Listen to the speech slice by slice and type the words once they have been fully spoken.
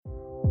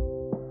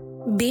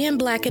Being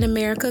Black in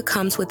America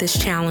comes with its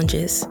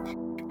challenges.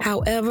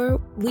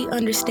 However, we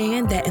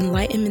understand that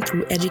enlightenment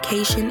through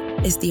education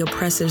is the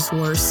oppressor's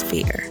worst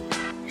fear.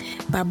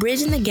 By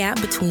bridging the gap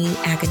between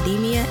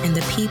academia and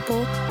the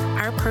people,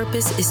 our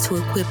purpose is to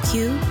equip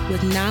you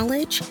with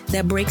knowledge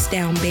that breaks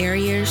down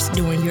barriers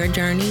during your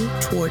journey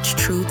towards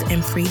truth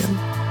and freedom.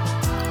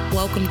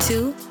 Welcome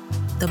to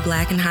the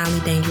Black and Highly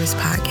Dangerous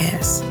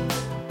Podcast.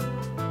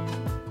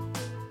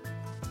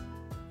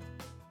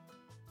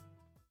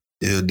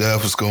 Yeah, Daph,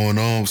 what's going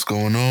on? What's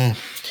going on?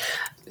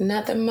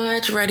 Nothing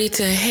much. Ready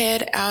to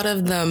head out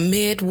of the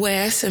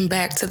Midwest and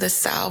back to the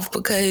South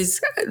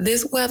because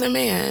this weather,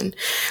 man,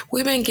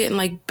 we've been getting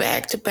like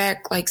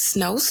back-to-back like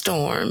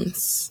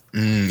snowstorms.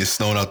 It's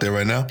snowing out there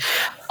right now?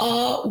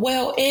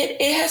 Well,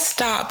 it has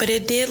stopped, but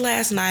it did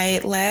last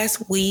night.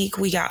 Last week,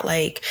 we got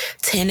like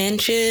 10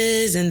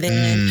 inches, and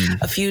then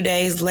a few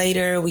days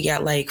later, we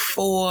got like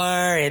 4,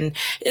 and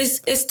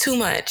it's too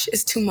much.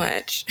 It's too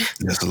much.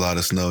 That's a lot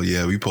of snow.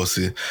 Yeah, we supposed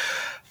to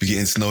be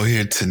getting snow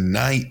here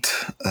tonight.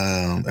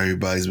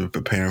 Everybody's been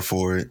preparing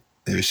for it.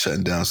 They were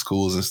shutting down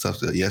schools and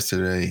stuff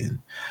yesterday, and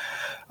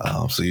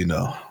so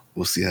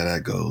we'll see how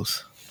that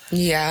goes.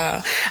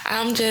 Yeah,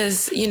 I'm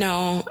just,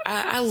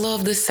 I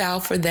love the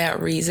South for that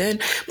reason.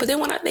 But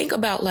then when I think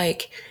about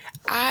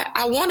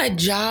I want a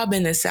job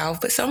in the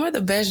South, but some of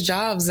the best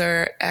jobs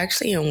are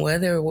actually in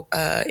weather,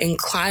 in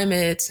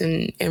climates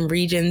and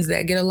regions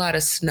that get a lot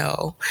of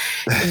snow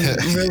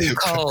and really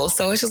cold.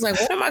 So it's just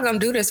like, what am I going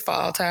to do this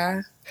fall,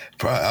 Ty?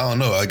 Probably, I don't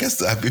know. I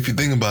guess if you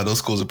think about it, those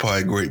schools are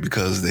probably great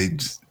because they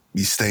just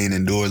be staying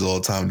indoors all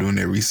the time doing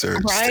their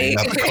research, right? Staying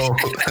out the cold.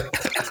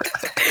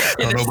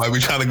 Don't nobody be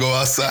trying to go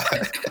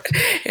outside.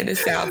 In the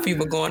South,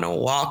 people going on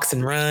walks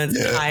and runs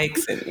and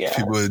hikes. And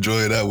people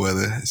enjoy that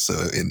weather. So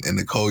in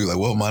the cold, you're like,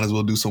 well, might as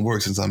well do some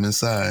work since I'm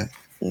inside.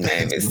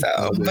 Maybe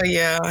so. But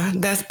yeah,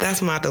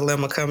 that's my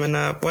dilemma coming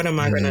up. What am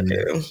I going to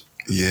do?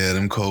 Yeah,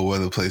 them cold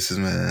weather places,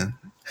 man.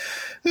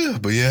 Yeah,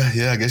 but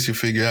I guess you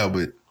figure out,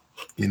 but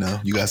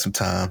you got some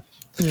time.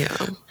 Yeah.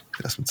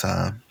 Got some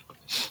time.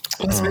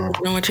 What's been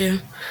going on with you?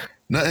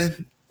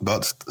 Nothing.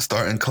 About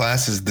starting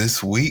classes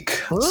this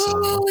week. Ooh,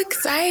 so,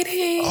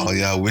 exciting. Oh,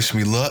 y'all wish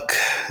me luck.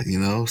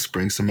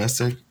 Spring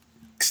semester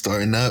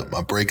starting up.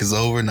 My break is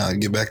over. Now I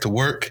get back to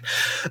work.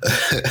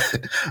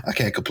 I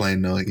can't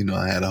complain, though.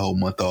 I had a whole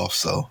month off,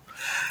 so.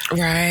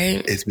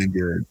 Right. It's been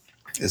good.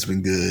 It's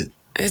been good.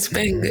 It's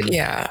been good.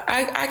 Yeah.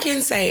 I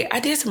can say I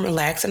did some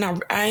relaxing.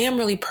 I am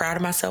really proud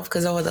of myself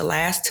because over the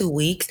last 2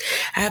 weeks,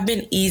 I've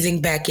been easing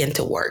back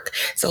into work.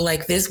 So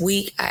like this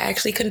week, I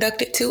actually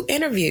conducted 2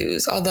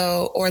 interviews,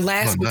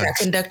 last week I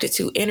conducted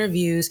 2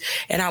 interviews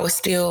and I was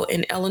still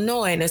in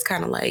Illinois. And it's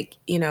kind of like,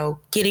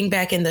 getting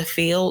back in the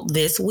field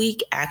this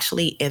week,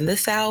 actually in the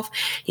South,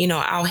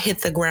 I'll hit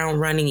the ground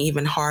running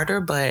even harder.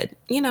 But,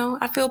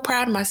 I feel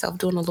proud of myself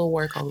doing a little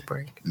work over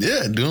break.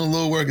 Yeah, doing a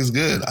little work is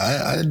good.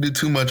 I didn't do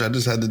too much. I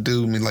just had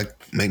to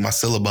make my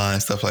syllabi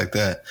and stuff like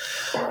that.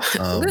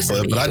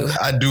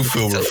 But I do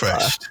feel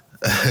refreshed.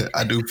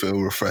 I do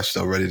feel refreshed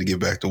though, ready to get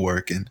back to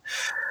work, and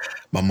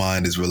my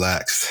mind is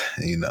relaxed,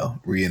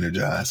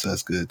 re-energized. So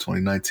that's good.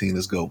 2019,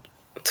 let's go.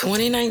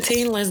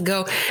 2019, let's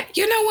go.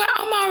 You know what?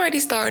 I'm already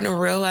starting to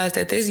realize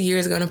that this year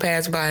is going to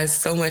pass by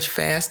so much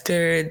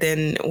faster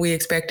than we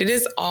expected.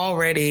 It's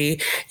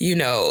already,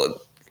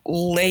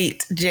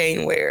 late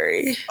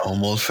January.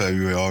 Almost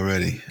February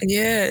already.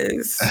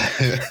 Yes.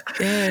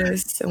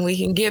 Yes. And we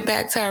can get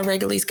back to our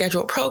regularly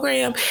scheduled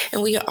program,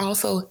 and we can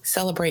also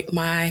celebrate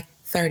my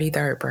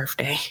 33rd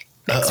birthday.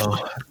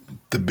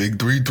 The big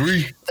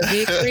 3-3. The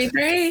big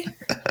 3-3.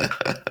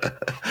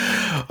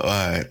 All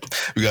right.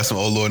 We got some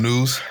old lore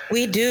news?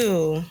 We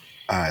do.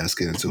 All right, let's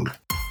get into it.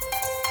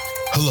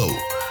 Hello,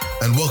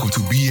 and welcome to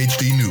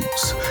BhD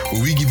News,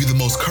 where we give you the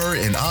most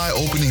current and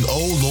eye-opening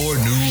old lore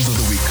news of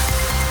the week.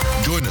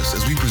 Join us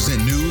as we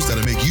present news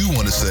that'll make you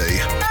want to say,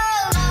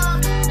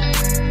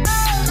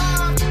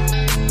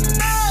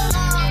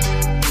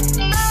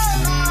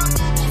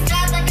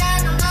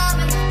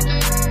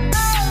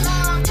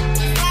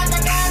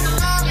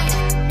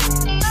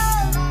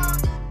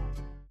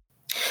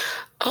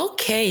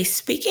 okay,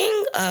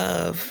 speaking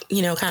of,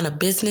 kind of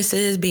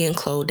businesses being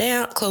closed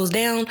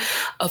down,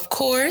 of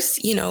course,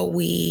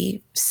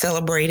 we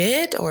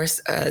celebrated or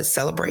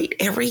celebrate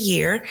every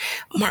year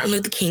Martin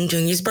Luther King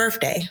Jr.'s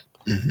birthday.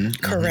 Mm-hmm,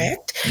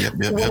 correct?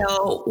 Mm-hmm. Yep.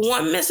 Well,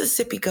 one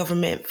Mississippi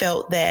government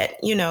felt that,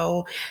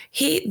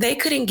 they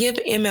couldn't give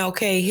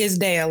MLK his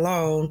day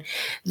alone.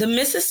 The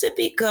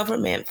Mississippi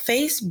government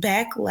faced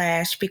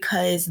backlash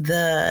because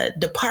the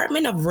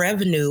Department of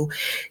Revenue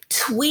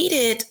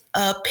tweeted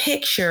a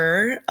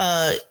picture,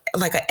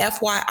 like a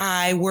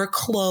FYI, we're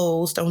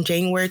closed on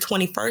January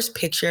 21st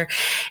picture.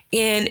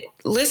 And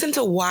listen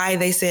to why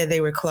they said they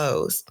were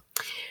closed.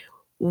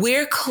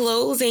 We're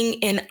closing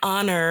in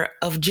honor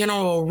of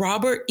General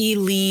Robert E.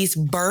 Lee's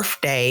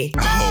birthday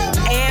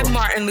and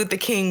Martin Luther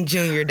King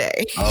Jr.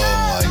 Day.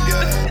 Oh, my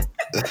God.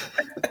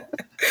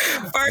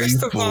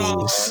 First of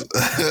all,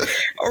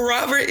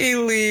 Robert E.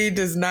 Lee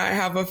does not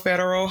have a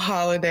federal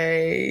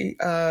holiday.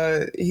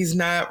 He's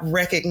not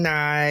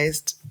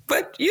recognized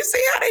But you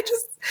see how they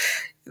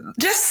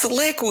just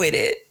slick with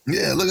it.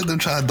 Yeah, look at them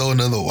trying to throw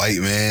another white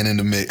man in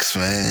the mix,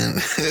 man.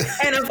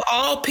 And of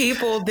all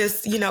people,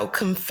 this,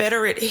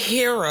 Confederate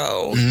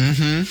hero in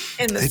the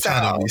They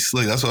South. trying to be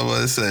slick. That's what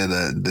I said.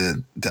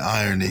 The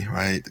irony,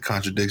 right? The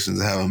contradictions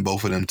of having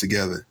both of them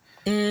together.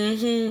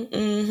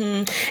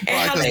 And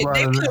how they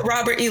killed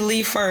Robert E.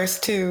 Lee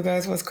first too.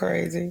 That's what's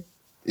crazy.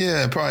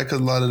 Yeah, probably because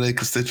a lot of their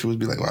constituents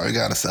be like, "Well, we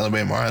gotta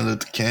celebrate Martin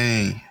Luther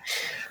King."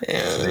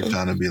 Yeah. So they're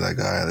trying to be like,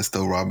 "All right, let's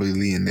throw Robert E.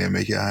 Lee in there,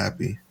 make you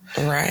happy."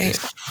 Right.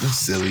 It's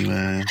silly,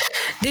 man.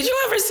 Did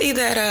you ever see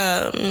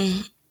that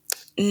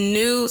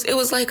news? It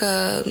was like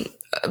a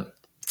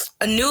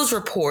news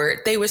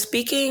report. They were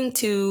speaking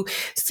to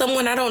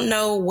someone. I don't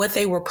know what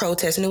they were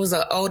protesting. It was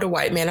an older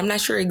white man. I'm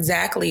not sure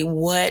exactly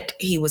what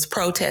he was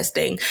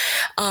protesting.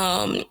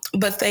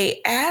 But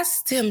they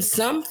asked him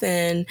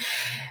something,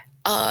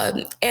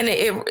 and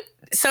it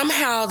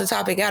somehow the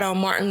topic got on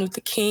Martin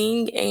Luther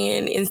King.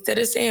 And instead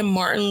of saying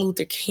Martin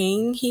Luther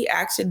King, he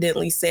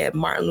accidentally said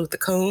Martin Luther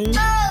Coon.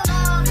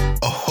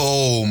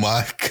 Oh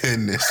my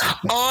goodness.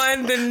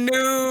 On the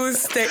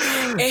news.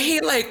 And he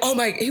was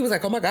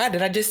like, oh my God,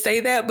 did I just say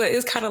that? But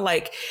it's kind of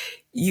like,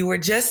 you were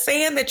just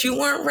saying that you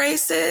weren't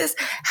racist,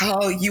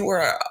 how you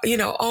were,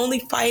 only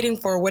fighting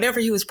for whatever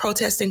he was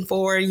protesting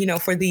for,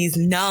 for these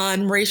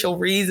non-racial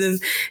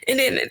reasons. And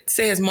then it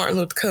says Martin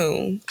Luther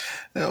King.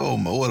 Oh,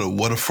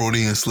 what a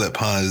Freudian slip,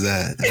 huh, is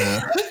that?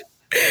 Yeah.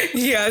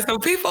 Yeah, so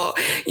people,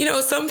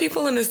 some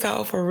people in the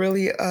South are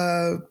really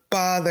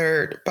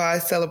bothered by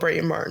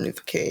celebrating Martin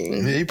Luther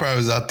King. Yeah, he probably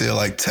was out there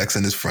like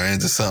texting his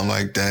friends or something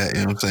like that,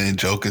 you know what I'm saying,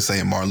 joking,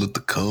 saying Martin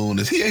Luther Coon.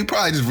 He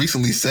probably just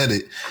recently said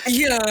it.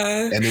 Yeah.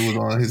 And it was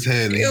on his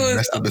head and he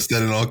messed up and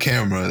said it on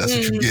camera. That's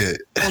what you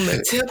get. On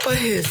the tip of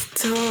his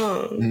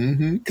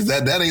tongue. Because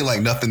that ain't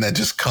like nothing that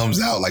just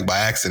comes out like by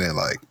accident.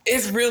 Like,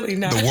 it's really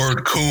not. The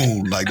word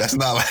coon, like that's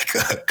not like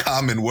a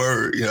common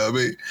word, you know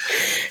what I mean?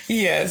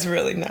 Yeah, it's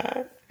really not.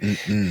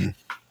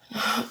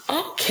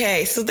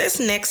 Okay, so this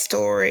next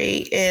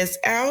story is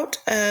out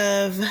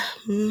of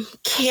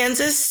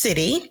Kansas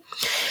City.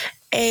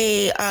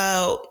 A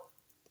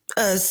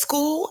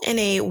school in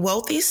a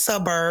wealthy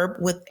suburb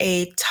with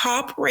a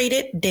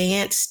top-rated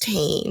dance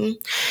team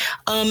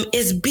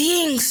is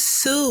being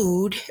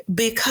sued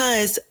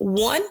because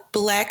one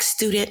Black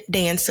student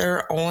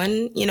dancer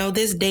on,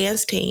 this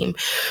dance team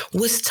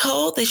was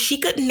told that she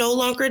could no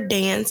longer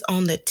dance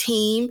on the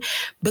team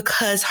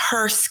because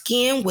her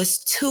skin was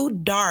too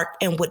dark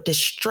and would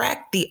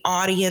distract the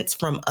audience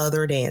from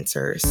other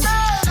dancers.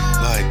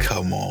 Like,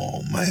 come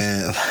on,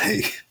 man.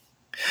 Like,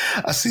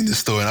 I seen this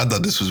story and I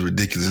thought this was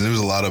ridiculous. And there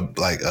was a lot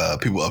of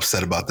people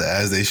upset about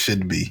that, as they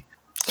should be.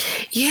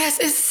 Yes,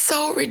 it's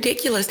so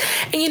ridiculous.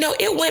 And,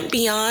 it went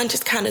beyond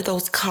just kind of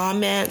those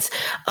comments.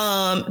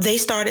 They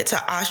started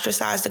to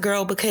ostracize the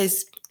girl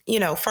because,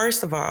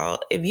 first of all,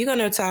 if you're going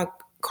to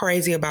talk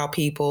crazy about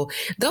people,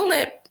 don't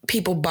let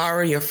people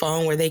borrow your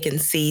phone where they can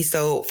see.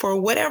 So for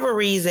whatever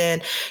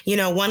reason,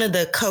 one of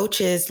the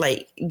coaches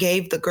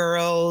gave the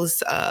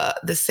girls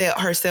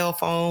her cell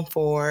phone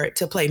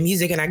to play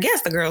music. And I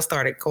guess the girls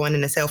started going in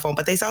the cell phone,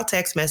 but they saw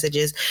text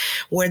messages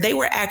where they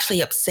were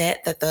actually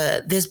upset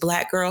that this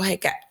Black girl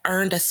had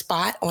earned a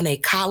spot on a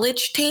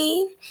college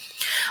team.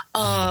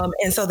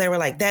 And so they were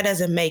like, that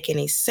doesn't make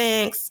any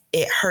sense.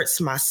 It hurts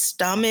my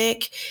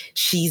stomach.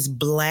 She's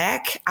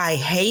Black. I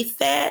hate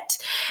that.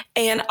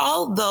 And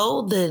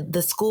although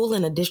the school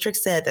and the district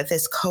said that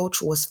this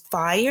coach was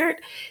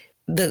fired,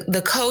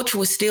 the coach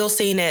was still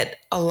seen at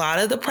a lot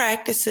of the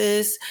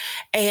practices,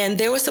 and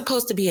there was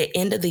supposed to be an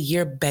end of the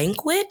year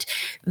banquet.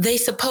 They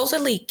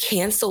supposedly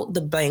canceled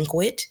the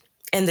banquet.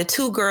 And the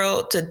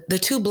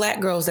two Black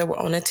girls that were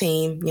on the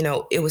team,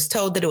 it was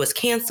told that it was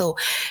canceled.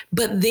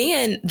 But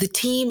then the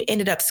team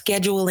ended up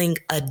scheduling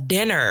a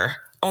dinner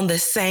on the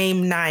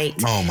same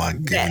night. Oh my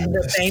goodness. That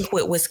the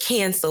banquet was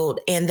canceled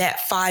and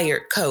that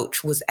fired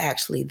coach was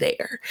actually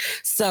there.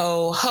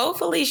 So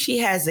hopefully she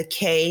has a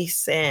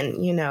case and,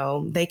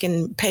 they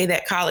can pay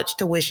that college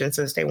tuition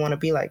since they want to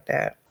be like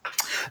that.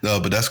 No,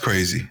 but that's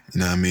crazy. You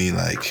know what I mean?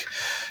 Like,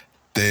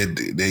 they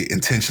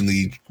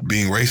intentionally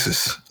being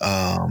racist.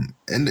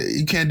 And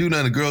you can't do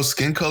nothing. A girl's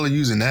skin color,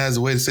 using that as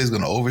a way to say it's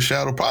going to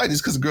overshadow, probably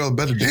just because the girl's a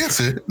better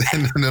dancer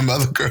than them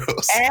other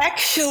girls.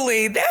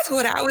 Actually, that's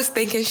what I was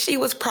thinking. She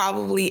was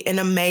probably an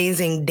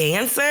amazing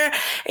dancer.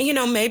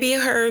 And, maybe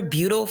her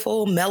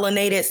beautiful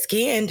melanated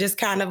skin just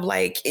kind of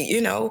made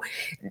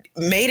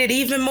it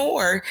even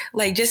more,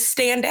 just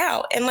stand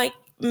out. And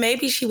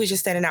maybe she was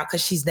just standing out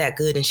because she's that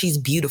good and she's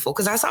beautiful.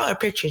 Because I saw her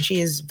picture and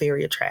she is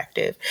very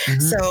attractive. Mm-hmm.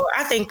 So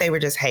I think they were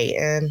just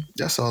hating.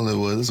 That's all it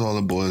was. That's all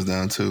it boils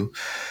down to.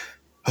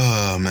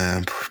 Oh,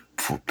 man.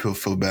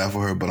 Feel bad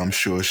for her, but I'm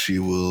sure she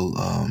will.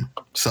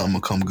 Something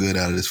will come good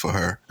out of this for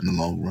her in the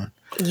long run.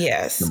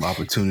 Yes. Some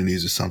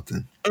opportunities or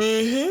something.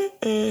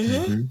 Mm-hmm.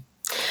 Mm-hmm.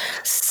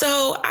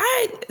 So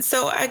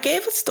I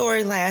gave a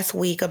story last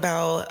week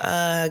about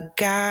a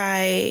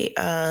guy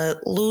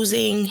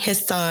losing his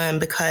son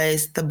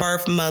because the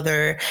birth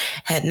mother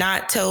had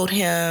not told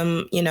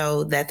him,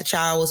 that the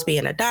child was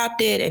being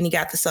adopted, and he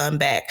got the son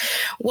back.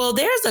 Well,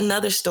 there's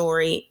another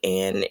story,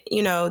 and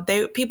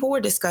people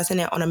were discussing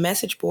it on a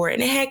message board,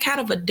 and it had kind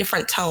of a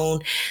different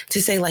tone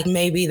to say like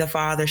maybe the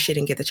father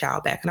shouldn't get the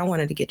child back, and I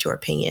wanted to get your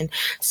opinion.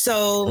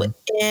 So,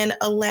 an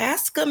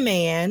Alaska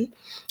man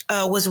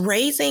was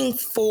raising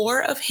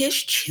four of his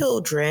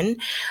children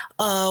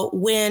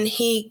when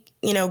he,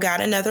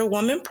 got another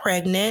woman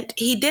pregnant.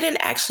 He didn't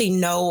actually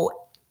know,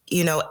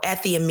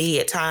 at the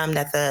immediate time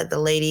that the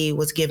lady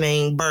was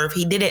giving birth.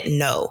 He didn't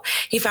know.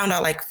 He found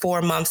out like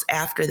 4 months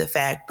after the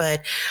fact.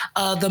 But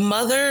the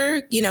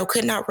mother,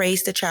 could not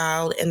raise the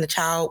child, and the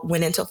child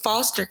went into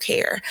foster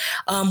care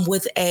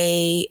with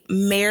a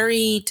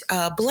married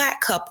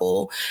Black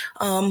couple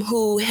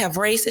who have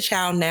raised the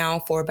child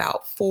now for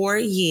about 4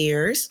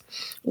 years.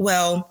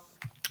 Well,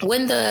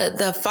 when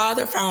the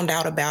father found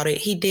out about it,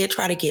 he did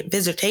try to get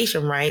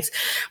visitation rights,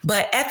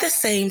 but at the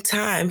same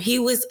time, he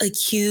was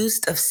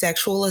accused of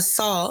sexual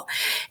assault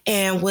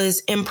and was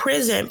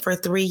imprisoned for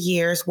 3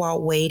 years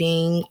while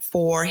waiting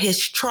for his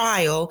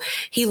trial.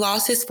 He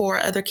lost his four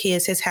other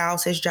kids, his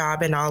house, his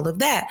job, and all of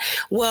that.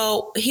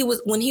 Well,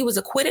 when he was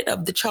acquitted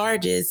of the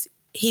charges,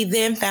 he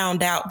then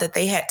found out that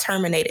they had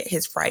terminated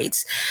his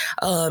rights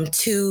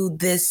to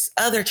this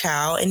other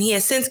child, and he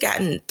has since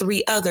gotten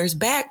three others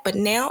back. But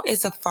now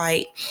it's a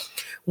fight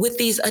with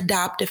these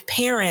adoptive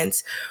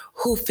parents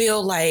who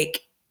feel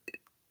like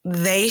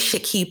they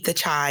should keep the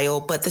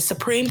child, but the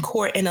Supreme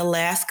Court in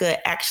Alaska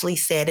actually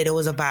said that it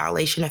was a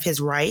violation of his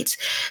rights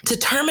to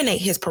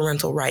terminate his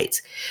parental rights.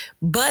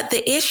 But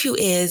the issue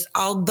is,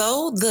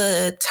 although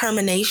the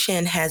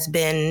termination has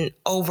been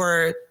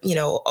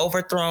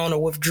overthrown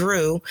or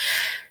withdrew,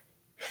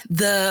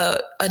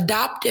 the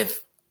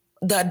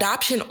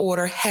adoption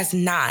order has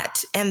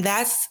not, and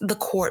that's the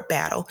court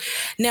battle.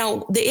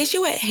 Now, the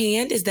issue at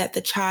hand is that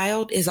the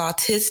child is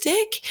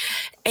autistic,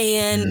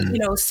 and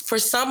for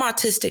some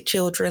autistic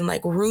children,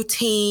 like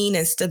routine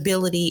and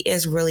stability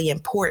is really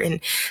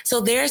important.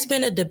 So there's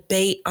been a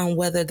debate on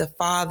whether the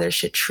father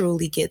should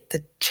truly get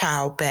the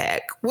child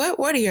back.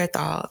 What are your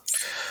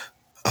thoughts?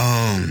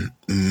 Man,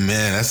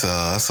 that's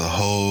a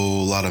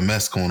whole lot of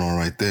mess going on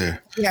right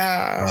there.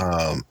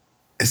 Yeah.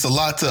 It's a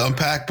lot to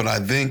unpack, but I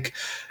think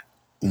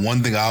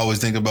one thing I always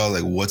think about,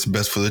 like, what's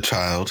best for the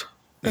child.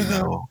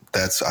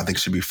 That's, I think,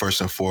 should be first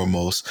and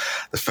foremost.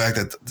 The fact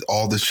that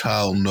all the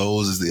child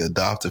knows is the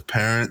adoptive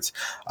parents.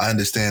 I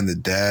understand the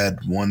dad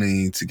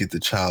wanting to get the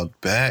child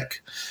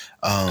back.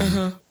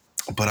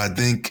 But I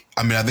think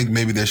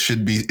maybe there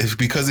should be,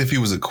 because if he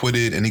was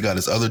acquitted and he got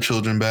his other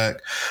children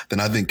back, then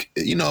I think,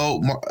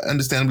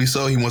 understandably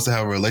so, he wants to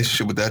have a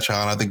relationship with that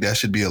child. I think that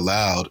should be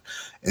allowed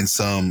in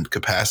some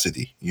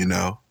capacity,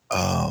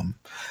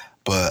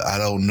 but I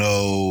don't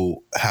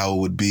know how it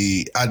would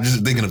be. I'm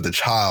just thinking of the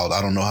child.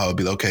 I don't know how it would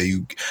be. Okay,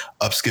 you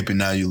up skipping,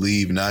 now you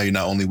leave. Now you're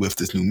not only with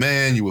this new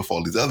man, you're with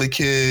all these other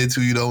kids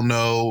who you don't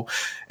know,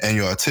 and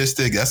you're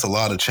autistic. That's a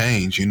lot of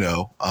change, and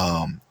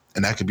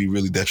that could be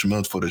really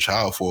detrimental for the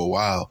child for a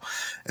while.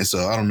 And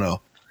so I don't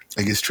know.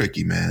 It gets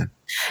tricky, man.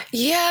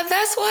 Yeah,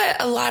 that's what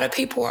a lot of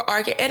people are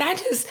arguing. And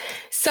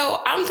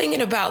so I'm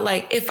thinking about,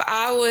 like, if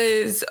I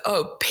was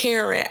a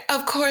parent,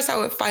 of course I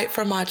would fight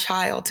for my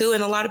child too.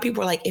 And a lot of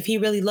people are like, if he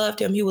really loved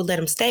him, he would let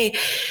him stay.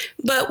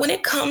 But when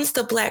it comes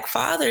to Black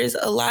fathers,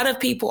 a lot of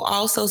people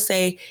also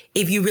say,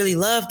 if you really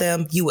love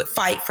them, you would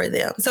fight for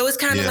them. So it's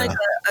kind of like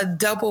a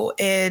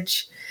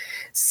double-edged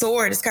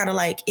sword. It's kind of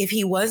like, if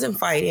he wasn't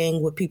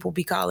fighting, would people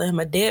be calling him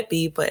a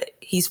deadbeat? But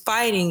he's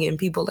fighting and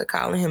people are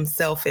calling him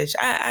selfish.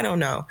 I don't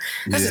know.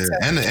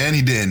 And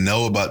he didn't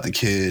know about the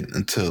kid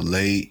until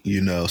late,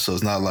 so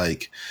it's not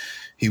like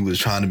he was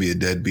trying to be a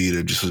deadbeat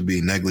or just was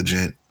being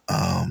negligent.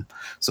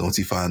 So once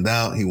he found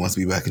out, he wants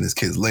to be back in his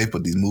kid's life,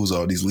 but these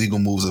legal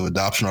moves of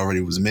adoption already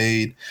was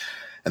made.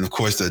 And of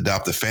course, to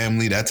adopt a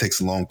family, that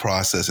takes a long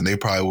process, and they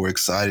probably were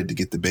excited to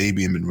get the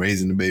baby and been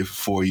raising the baby for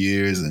 4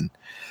 years, and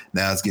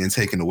now it's getting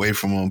taken away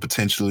from them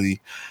potentially.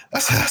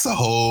 That's a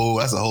whole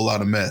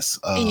lot of mess.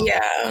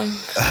 Yeah,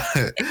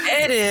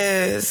 it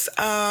is.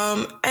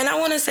 And I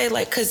want to say,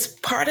 like, because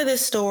part of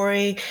this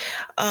story,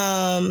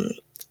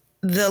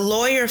 the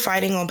lawyer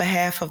fighting on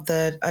behalf of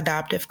the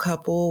adoptive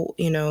couple,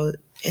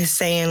 is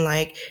saying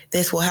like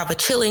this will have a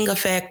chilling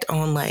effect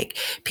on like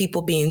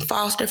people being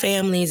foster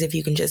families if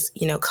you can just,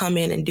 come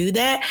in and do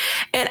that.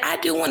 And I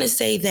do want to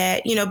say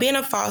that, being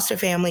a foster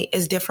family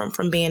is different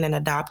from being an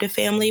adoptive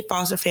family.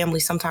 Foster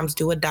families sometimes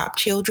do adopt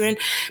children,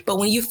 but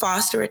when you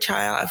foster a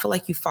child, I feel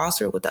like you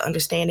foster it with the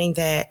understanding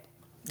that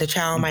the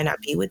child might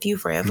not be with you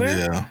forever.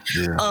 Yeah.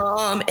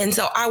 And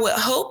so I would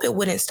hope it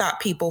wouldn't stop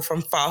people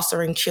from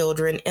fostering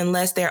children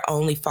unless they're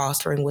only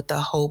fostering with the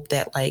hope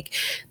that like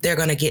they're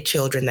going to get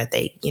children that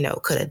they,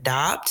 could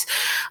adopt.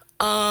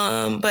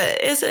 But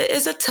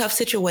it's a tough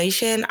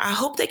situation. I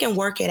hope they can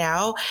work it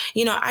out.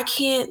 I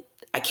can't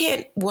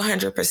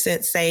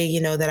 100% say,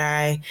 that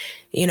I,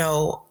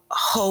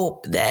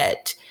 hope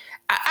that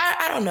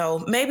I don't know.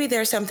 Maybe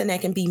there's something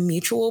that can be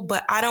mutual,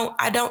 but I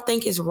don't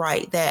think it's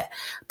right that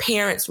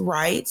parents'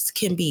 rights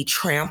can be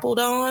trampled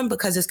on,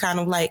 because it's kind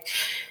of like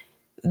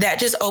that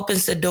just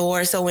opens the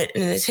door. So in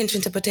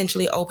intention to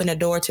potentially open a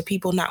door to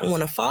people not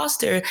want to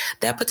foster,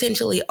 that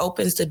potentially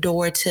opens the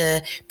door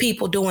to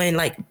people doing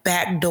like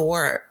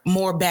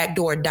more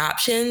backdoor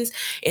adoptions,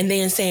 and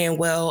then saying,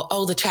 well,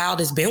 oh, the child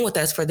has been with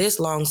us for this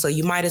long, so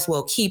you might as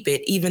well keep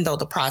it, even though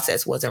the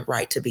process wasn't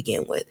right to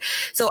begin with.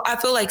 So I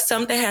feel like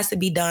something has to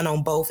be done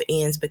on both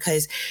ends,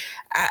 because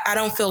I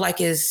don't feel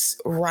like it's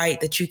right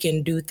that you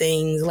can do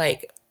things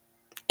like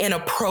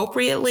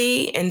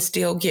inappropriately and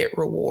still get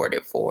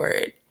rewarded for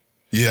it.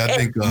 Yeah, I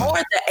And think. more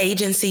the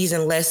agencies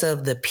and less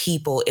of the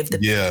people. If the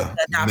Yeah,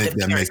 adoptive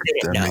parents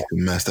didn't that know. makes a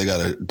mess. They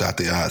gotta dot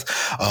the i's.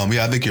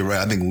 Yeah, I think you're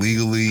right. I think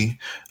legally,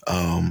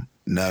 now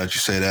that you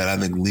say that, I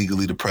think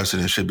legally the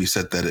precedent should be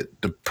set that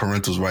the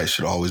parental rights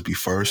should always be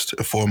first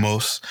and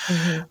foremost.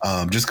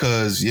 Mm-hmm. Just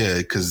because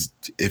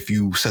if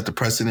you set the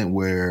precedent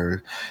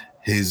where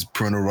his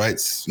parental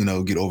rights,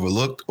 get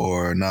overlooked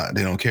or not,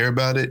 they don't care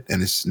about it,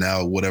 and it's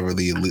now whatever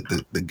the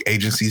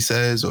agency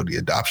says or the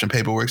adoption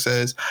paperwork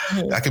says,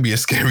 Mm-hmm. that could be a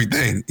scary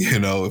thing,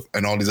 and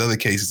all these other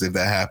cases, if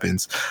that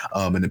happens,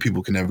 and then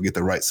people can never get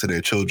the rights to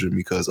their children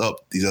because,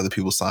 these other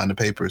people signed the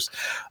papers.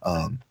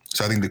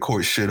 So I think the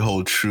court should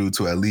hold true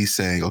to at least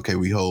saying, okay,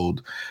 we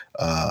hold,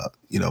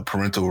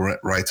 parental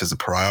rights as a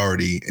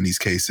priority in these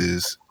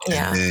cases.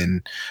 Yeah. And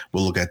then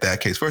we'll look at that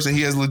case first. And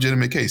he has a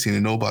legitimate case. He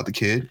didn't know about the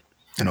kid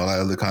and all that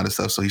other kind of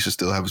stuff. So he should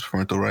still have his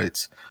parental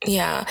rights.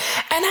 Yeah. And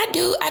I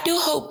do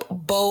hope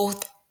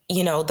both,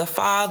 the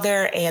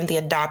father and the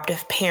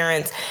adoptive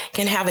parents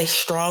can have a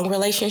strong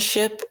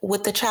relationship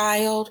with the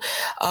child,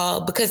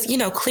 because,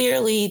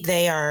 clearly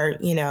they are,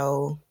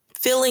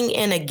 filling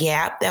in a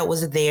gap that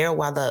was there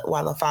while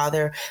the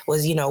father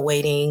was,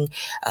 waiting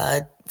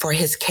for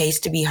his case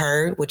to be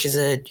heard, which is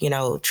a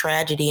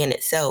tragedy in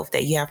itself,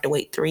 that you have to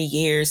wait 3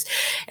 years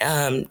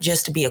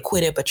just to be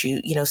acquitted, but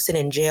you sit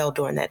in jail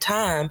during that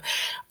time.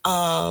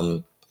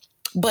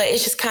 But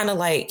it's just kind of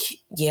like,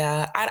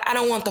 yeah, I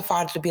don't want the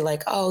father to be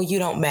like, oh, you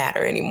don't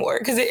matter anymore.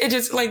 Because it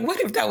just like,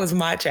 what if that was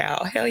my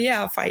child? Hell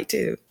yeah, I'll fight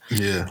too.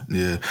 Yeah.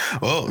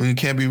 Well, you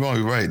can't be wrong.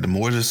 You're right. The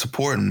more the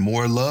support and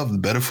more love, the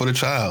better for the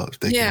child.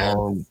 If they can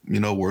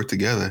all, work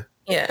together.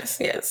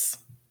 Yes.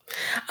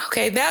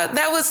 Okay, that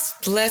was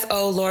less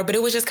oh Lord, but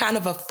it was just kind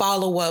of a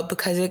follow up,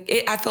 because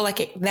I feel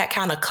like that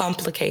kind of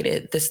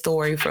complicated the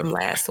story from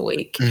last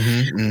week.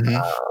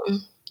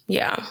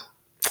 Yeah.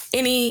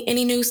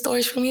 Any news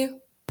stories from you?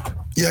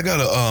 Yeah, I got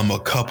a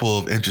couple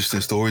of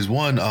interesting stories.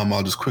 One,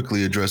 I'll just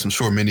quickly address. I'm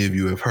sure many of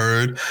you have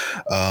heard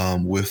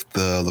with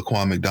the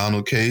Laquan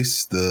McDonald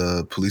case.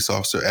 The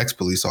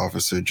ex-police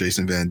officer,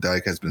 Jason Van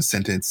Dyke, has been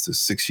sentenced to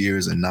 6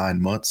 years and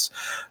 9 months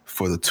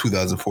for the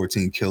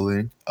 2014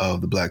 killing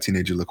of the Black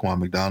teenager Laquan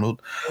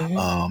McDonald,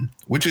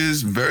 which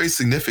is very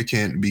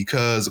significant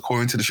because,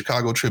 according to the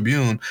Chicago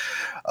Tribune,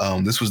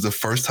 this was the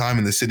first time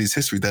in the city's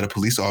history that a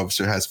police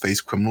officer has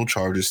faced criminal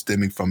charges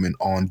stemming from an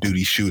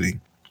on-duty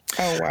shooting.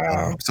 Oh,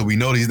 wow. So we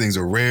know these things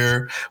are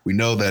rare. We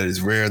know that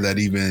it's rare that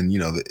even,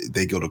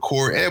 they go to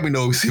court, and we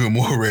know it's even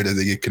more rare that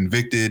they get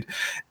convicted.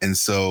 And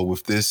so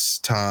with this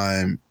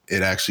time,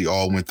 it actually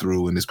all went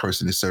through, and this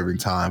person is serving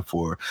time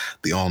for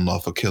the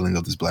unlawful killing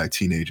of this Black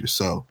teenager.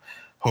 So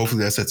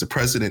hopefully that sets a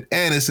precedent,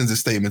 and it sends a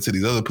statement to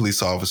these other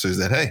police officers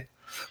that, hey,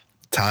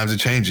 times are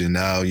changing.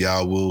 Now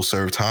y'all will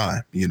serve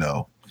time,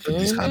 for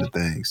these kind of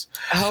things.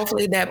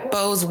 Hopefully that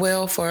bodes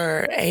well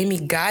for Amy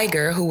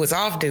Geiger, who was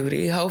off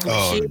duty.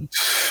 Hopefully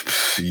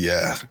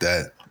yeah,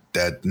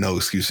 that no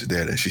excuses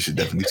there, that she should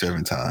definitely be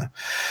serving time.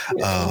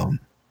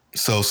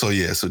 So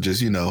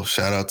just,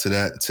 shout out to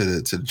that, to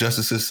the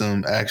justice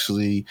system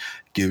actually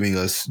giving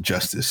us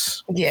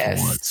justice.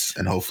 Yes. For once.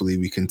 And hopefully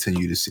we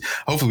continue to see,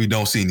 hopefully we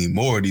don't see any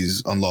more of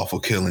these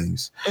unlawful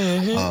killings.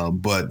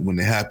 But when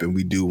they happen,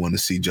 we do want to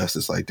see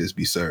justice like this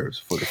be served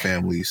for the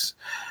families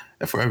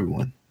and for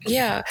everyone.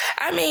 Yeah.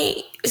 I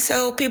mean,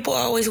 so people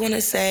always want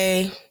to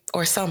say,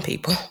 or some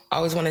people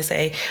always want to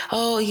say,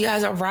 oh, you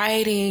guys are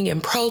rioting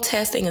and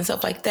protesting and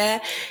stuff like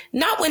that.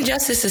 Not when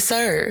justice is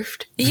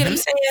served. You get what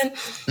I'm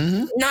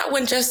saying? Not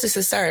when justice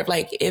is served.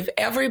 Like, if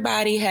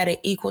everybody had an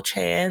equal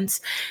chance,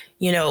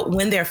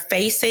 when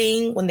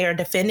they're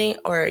defending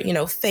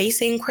or,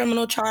 facing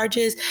criminal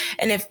charges,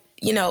 and if,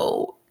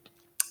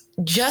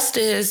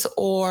 justice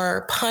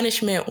or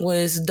punishment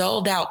was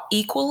doled out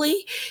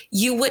equally,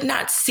 you would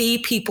not see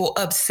people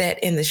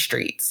upset in the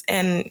streets.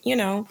 And,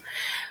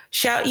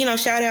 shout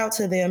out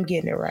to them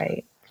getting it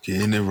right.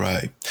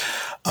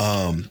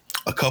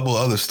 A couple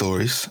other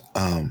stories.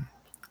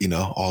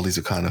 All these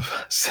are kind of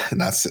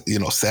not,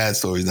 sad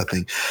stories,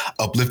 nothing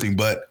uplifting,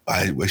 but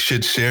I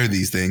should share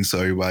these things so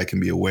everybody can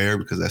be aware,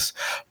 because that's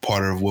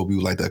part of what we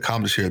would like to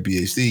accomplish here at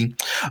BhD.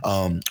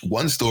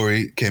 One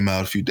story came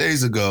out a few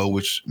days ago,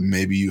 which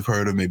maybe you've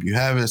heard of, maybe you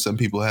haven't. Some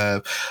people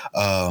have,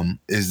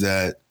 is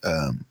that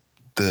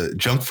the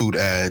junk food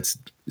ads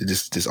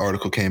this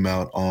article came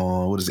out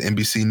on what is it,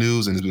 NBC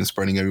News, and it's been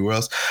spreading everywhere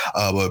else.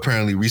 But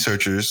apparently,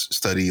 researchers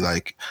study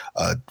like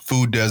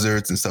food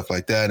deserts and stuff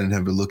like that, and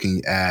have been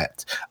looking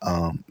at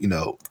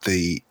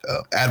the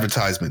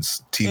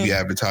advertisements, TV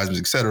advertisements,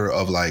 etc.,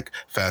 of like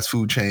fast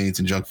food chains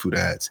and junk food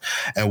ads.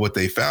 And what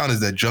they found is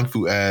that junk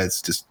food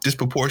ads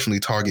disproportionately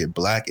target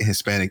Black and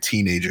Hispanic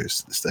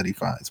teenagers. The study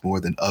finds more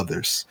than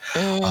others.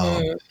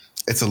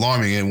 It's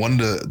alarming. And one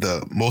of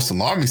the most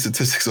alarming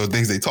statistics or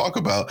things they talk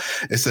about,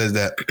 it says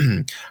that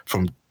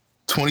from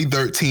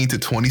 2013 to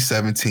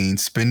 2017,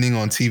 spending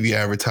on TV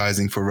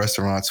advertising for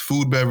restaurants,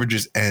 food,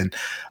 beverages, and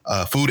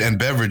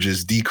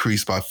beverages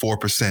decreased by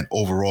 4%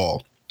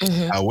 overall.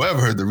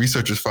 However, the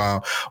researchers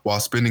found while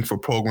spending for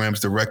programs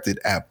directed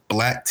at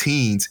Black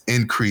teens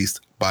increased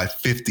by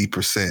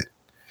 50%.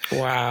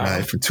 Wow.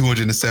 Right, from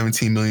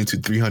 217 million to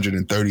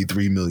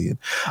 333 million,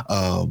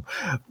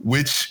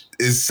 which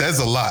says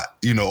a lot.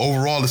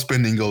 Overall the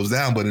spending goes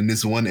down, but in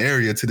this one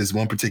area to this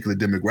one particular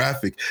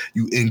demographic,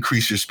 you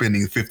increase your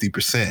spending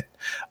 50%,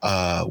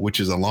 which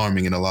is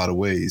alarming in a lot of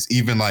ways.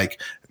 Even like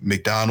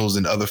McDonald's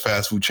and other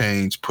fast food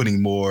chains putting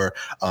more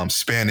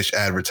Spanish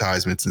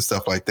advertisements and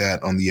stuff like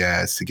that on the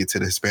ads to get to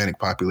the Hispanic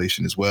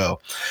population as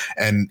well.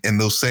 And in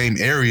those same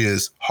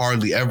areas,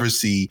 hardly ever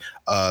see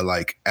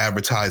like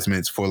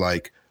advertisements for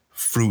like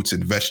fruits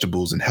and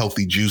vegetables and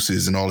healthy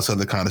juices and all this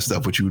other kind of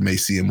stuff, which you may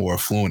see in more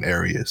affluent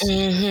areas.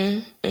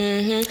 I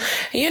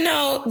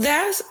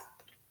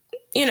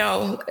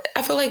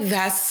feel like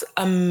that's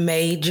a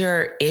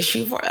major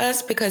issue for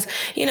us because,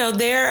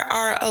 there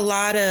are a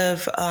lot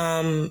of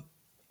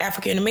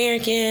African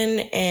American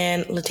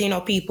and Latino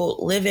people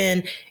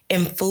living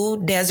in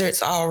food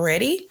deserts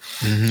already.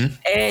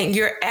 And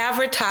you're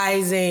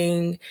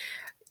advertising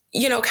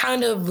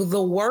kind of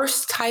the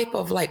worst type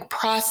of like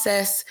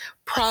processed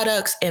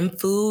products and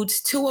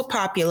foods to a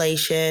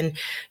population,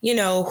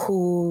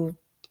 who,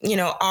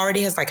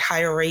 already has like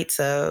higher rates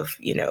of,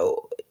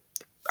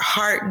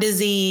 heart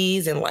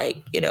disease and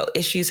like,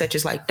 issues such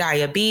as like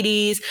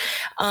diabetes.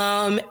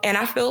 And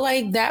I feel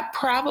like that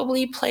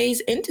probably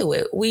plays into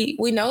it. We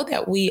know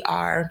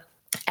that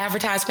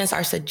advertisements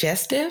are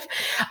suggestive,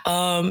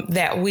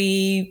 that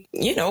we,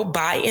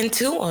 buy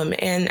into them.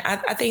 And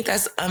I think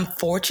that's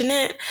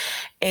unfortunate.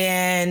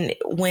 And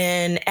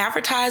when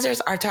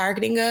advertisers are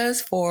targeting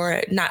us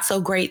for not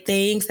so great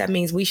things, that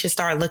means we should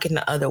start looking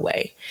the other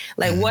way.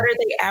 Like, what are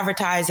they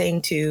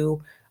advertising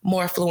to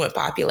more affluent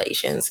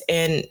populations?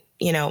 And,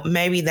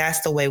 maybe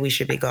that's the way we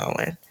should be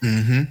going.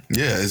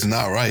 Yeah, it's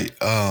not right.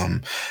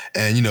 And,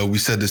 we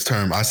said this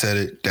term, I said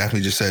it,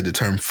 Daphne just said the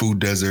term food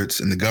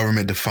deserts, and the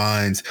government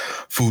defines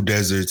food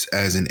deserts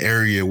as an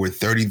area where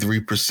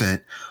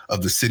 33%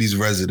 of the city's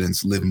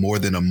residents live more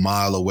than a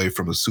mile away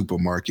from a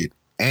supermarket,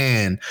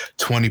 and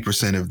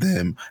 20% of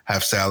them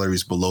have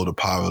salaries below the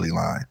poverty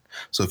line.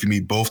 So if you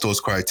meet both those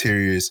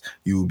criteria,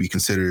 you will be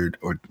considered,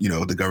 or,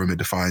 the government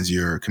defines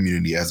your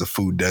community as a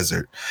food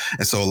desert.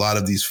 And so a lot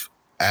of these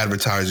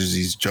advertisers,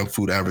 these junk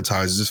food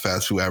advertisers, these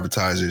fast food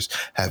advertisers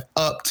have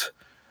upped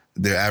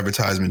their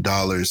advertisement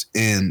dollars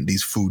in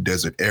these food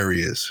desert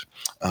areas.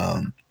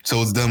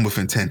 So it's done with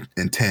intent.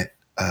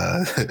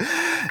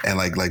 And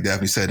like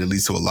Daphne said, it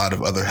leads to a lot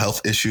of other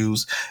health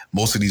issues.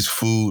 Most of these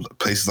food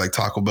places like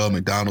Taco Bell,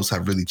 McDonald's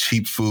have really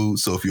cheap food.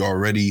 So if you're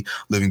already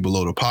living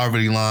below the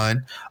poverty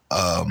line,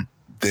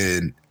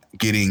 then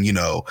getting,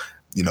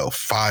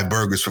 5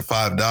 burgers for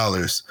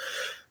 $5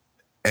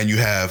 and you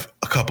have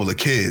a couple of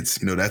kids,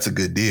 that's a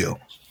good deal.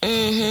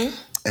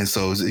 And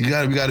so we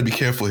got to be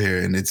careful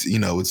here. And it's,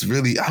 it's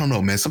really, I don't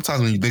know, man,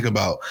 sometimes when you think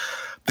about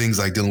things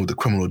like dealing with the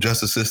criminal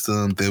justice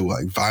system, there were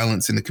like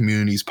violence in the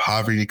communities,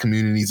 poverty in the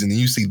communities. And then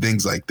you see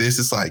things like this.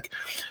 It's like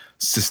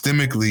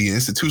systemically,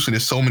 institutionally,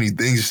 there's so many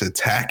things just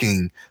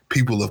attacking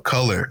people of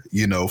color,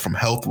 from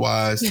health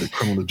wise to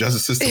criminal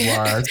justice system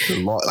wise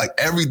to law, like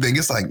everything.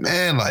 It's like,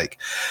 man, like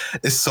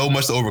it's so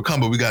much to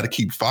overcome, but we got to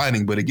keep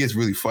fighting. But it gets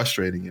really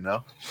frustrating,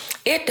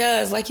 It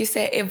does. Like you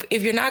said,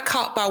 if you're not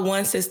caught by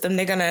one system,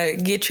 they're going to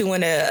get you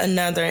into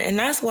another. And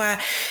that's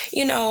why,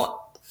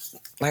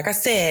 like I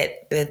said,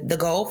 the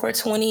goal for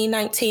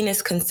 2019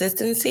 is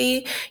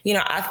consistency.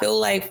 I feel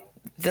like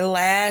the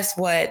last,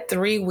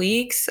 3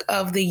 weeks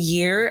of the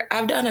year,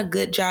 I've done a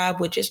good job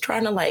with just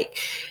trying to like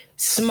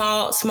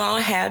small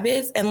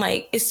habits and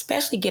like,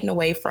 especially getting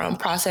away from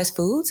processed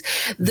foods.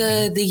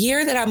 The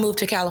year that I moved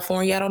to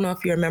California, I don't know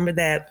if you remember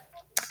that,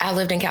 I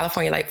lived in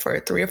California like for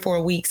 3 or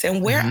 4 weeks,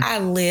 and where I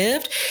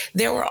lived,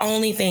 there were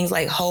only things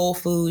like Whole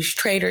Foods,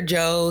 Trader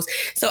Joe's.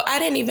 So I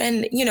didn't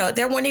even,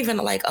 there weren't even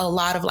like a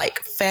lot of like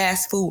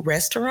fast food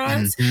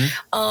restaurants. And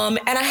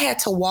I had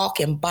to walk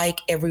and bike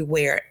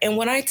everywhere. And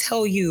when I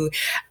tell you,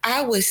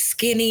 I was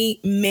skinny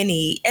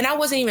mini, and I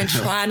wasn't even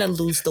trying to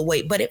lose the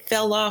weight, but it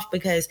fell off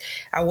because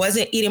I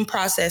wasn't eating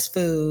processed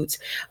foods.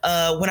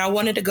 When I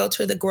wanted to go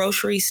to the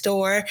grocery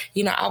store,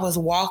 I was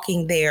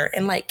walking there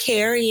and like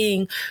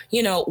carrying,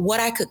 what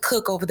I could could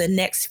cook over the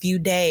next few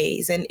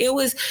days. And it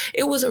was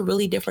a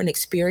really different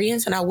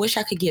experience. And I wish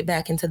I could get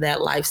back into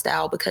that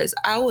lifestyle because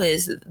I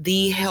was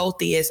the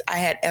healthiest I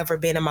had ever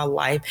been in my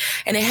life.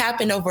 And it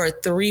happened over a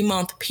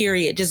 3-month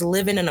period, just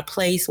living in a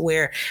place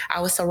where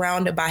I was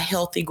surrounded by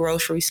healthy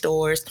grocery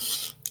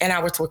stores and I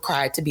was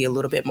required to be a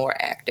little bit more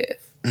active.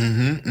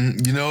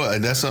 You know,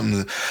 that's something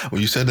that,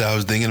 when you said that, I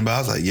was thinking about. I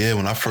was like, yeah,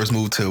 when I first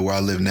moved to where I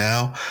live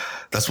now,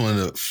 that's one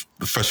of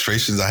the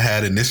frustrations I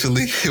had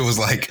initially. It was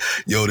like,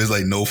 yo, there's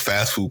like no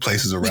fast food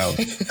places around.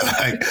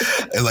 Like,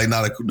 it's like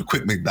not a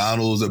quick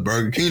McDonald's or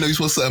Burger King. You know, you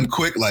want something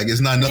quick. Like,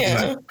 it's not nothing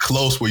like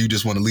close where you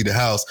just want to leave the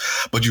house.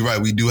 But you're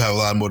right, we do have a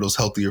lot more of those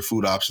healthier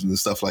food options and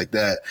stuff like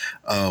that,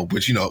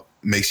 which, you know,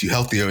 makes you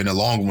healthier in the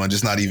long run,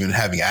 just not even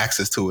having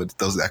access to it.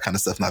 That kind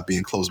of stuff not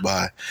being close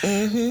by.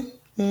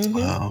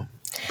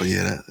 But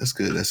yeah, that's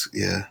good. That's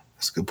a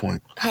good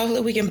point. Hopefully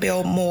we can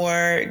build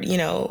more, you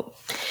know,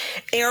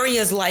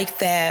 areas like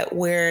that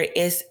where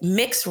it's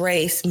mixed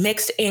race,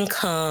 mixed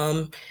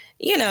income,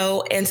 you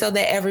know, and so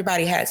that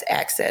everybody has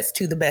access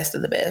to the best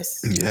of the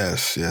best.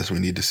 Yes, we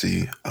need to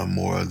see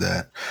more of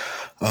that.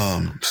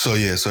 So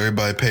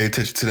everybody pay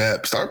attention to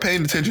that. Start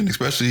paying attention,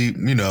 especially,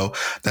 you know,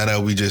 now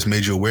that we just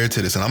made you aware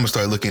to this. And I'm gonna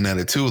start looking at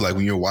it too. Like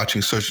when you're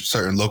watching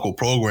certain local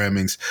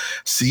programmings,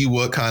 see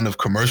what kind of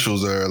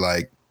commercials are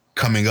like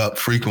coming up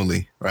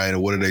frequently, right? Or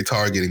what are they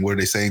targeting? What are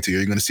they saying to you?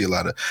 You're going to see a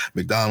lot of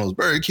McDonald's,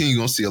 Burger King. You're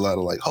going to see a lot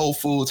of like Whole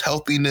Foods,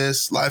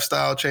 healthiness,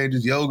 lifestyle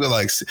changes, yoga.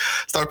 Like,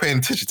 start paying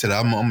attention to that.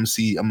 I'm going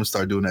to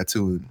start doing that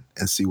too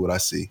and see what I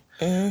see.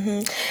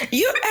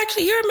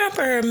 You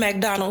remember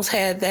McDonald's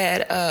had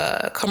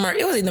that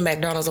commercial? It was either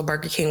McDonald's or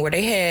Burger King where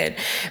they had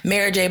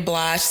Mary J.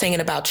 Blige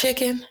singing about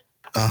chicken.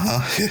 You know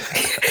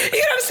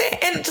what I'm saying?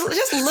 And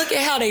just look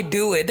at how they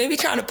do it. They be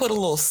trying to put a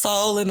little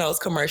soul in those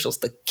commercials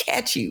to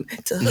catch you,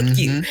 to hook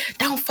you.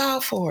 Don't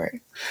fall for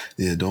it.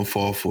 Yeah, don't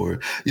fall for it.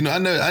 You know,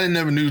 I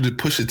never knew that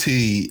Pusha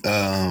T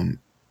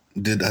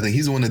did. I think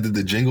he's the one that did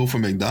the jingle for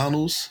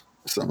McDonald's,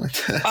 something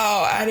like that.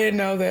 Oh, I didn't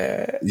know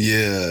that.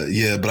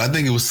 Yeah, but I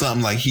think it was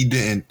something like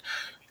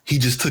he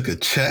just took a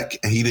check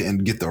and he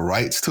didn't get the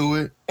rights to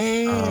it.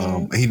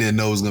 He didn't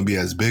know it was going to be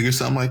as big or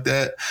something like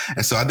that.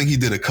 And so I think he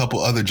did a couple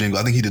other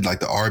jingles. I think he did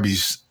like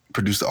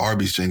produced the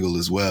Arby's jingle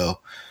as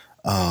well.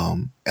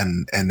 And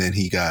then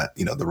he got,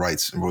 you know, the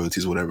rights and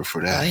royalties, whatever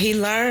for that. He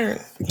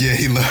learned. Yeah,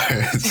 he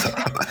learned. So,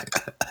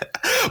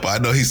 but I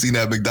know he's seen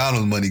that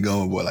McDonald's money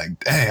going, boy, like,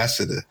 dang, I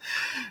should have.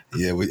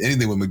 Yeah, with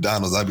anything with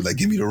McDonald's, I'd be like,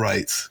 give me the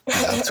rights.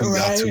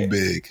 Got too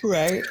big.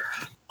 Right.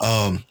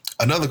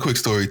 Another quick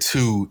story,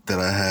 too,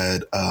 that I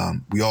had.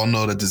 We all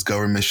know that this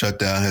government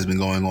shutdown has been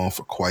going on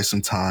for quite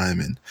some time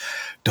and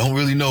don't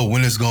really know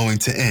when it's going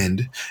to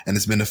end. And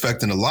it's been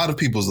affecting a lot of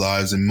people's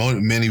lives. And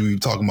many we were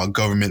talking about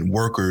government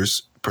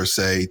workers, per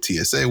se,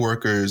 TSA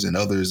workers and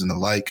others and the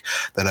like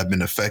that have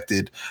been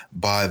affected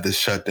by this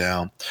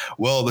shutdown.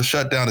 Well, the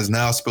shutdown is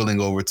now spilling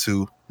over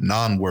to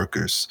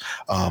non-workers.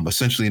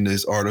 Essentially, in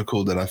this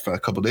article that I found a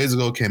couple of days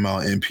ago came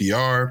out on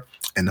NPR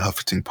and the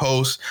Huffington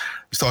Post,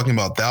 it's talking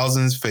about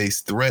thousands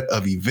face threat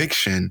of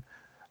eviction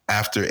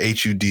after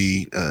HUD,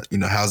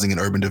 Housing and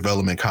Urban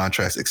Development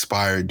contracts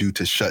expired due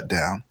to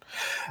shutdown.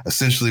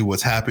 Essentially,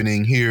 what's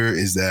happening here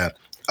is that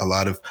a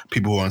lot of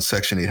people who are on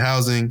Section 8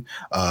 housing,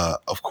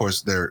 of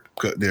course, their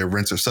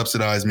rents are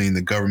subsidized, meaning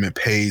the government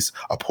pays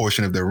a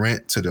portion of their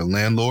rent to their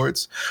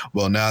landlords.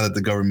 Well, now that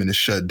the government is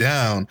shut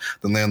down,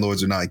 the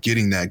landlords are not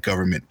getting that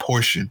government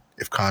portion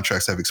if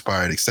contracts have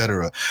expired, et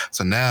cetera.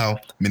 So now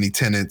many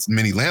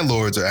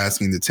landlords are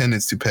asking the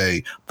tenants to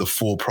pay the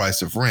full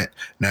price of rent,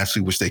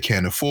 naturally, which they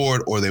can't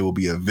afford, or they will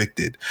be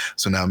evicted.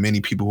 So now many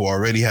people who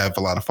already have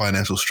a lot of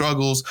financial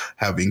struggles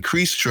have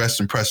increased stress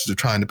and pressures of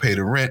trying to pay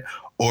the rent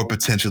or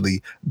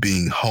potentially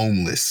being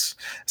homeless.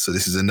 So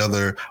this is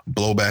another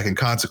blowback and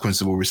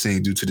consequence of what we're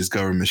seeing due to this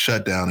government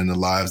shutdown and the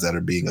lives that are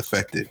being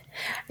affected.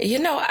 You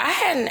know, I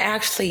hadn't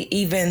actually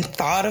even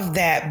thought of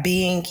that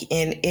being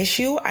an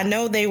issue. I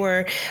know they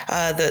were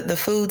the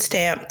food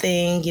stamp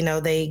thing, you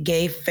know, they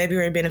gave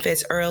February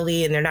benefits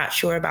early and they're not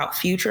sure about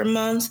future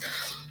months.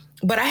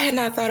 But I had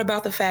not thought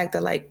about the fact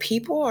that like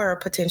people are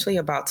potentially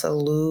about to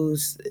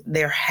lose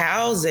their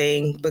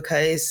housing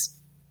because,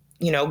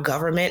 you know,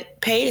 government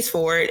pays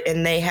for it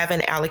and they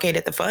haven't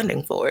allocated the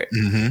funding for it.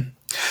 Mm-hmm.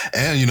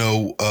 And, you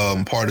know,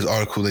 part of this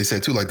article, they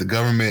said, too, like the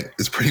government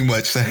is pretty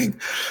much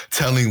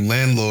telling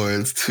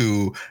landlords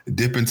to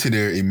dip into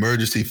their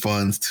emergency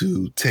funds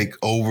to take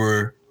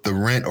over the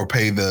rent or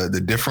pay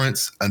the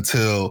difference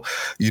until,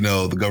 you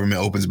know, the government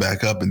opens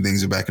back up and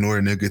things are back in order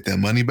and they'll get their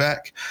money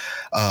back.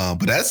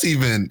 But that's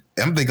even,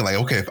 I'm thinking like,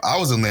 okay, if I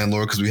was a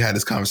landlord, because we had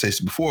this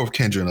conversation before with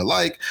Kendra and the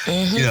like,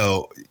 you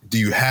know, do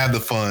you have the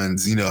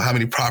funds? You know, how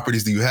many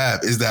properties do you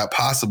have? Is that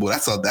possible?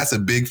 That's a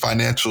big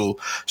financial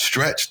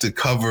stretch to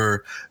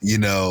cover, you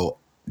know,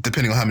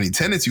 depending on how many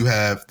tenants you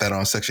have that are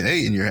on Section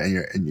 8 in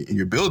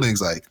your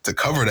buildings, like to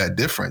cover that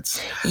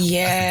difference.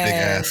 Yes. That's a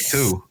big ask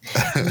too.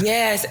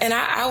 Yes. And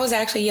I was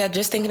actually,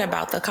 just thinking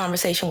about the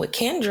conversation with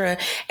Kendra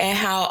and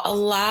how a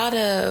lot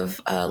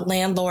of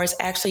landlords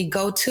actually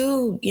go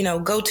to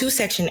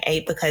Section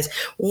 8 because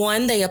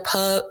one, they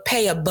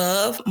pay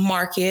above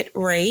market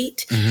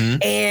rate,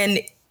 and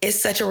it's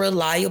such a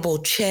reliable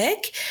check.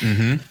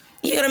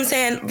 You know what I'm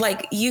saying?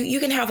 Like you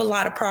can have a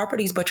lot of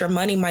properties, but your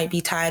money might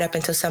be tied up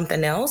into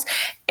something else.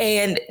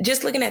 And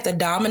just looking at the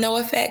domino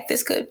effect,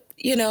 this could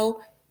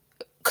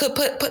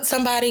put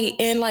somebody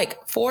in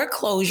like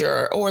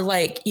foreclosure or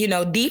like,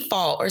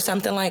 default or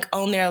something like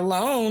on their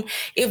loan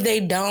if they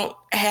don't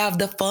have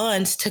the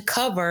funds to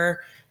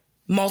cover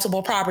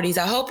multiple properties.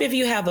 I hope if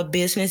you have a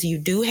business, you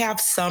do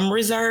have some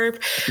reserve.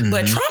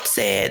 But Trump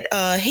said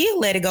he'll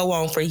let it go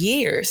on for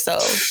years. So,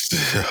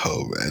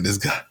 oh man, this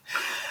guy,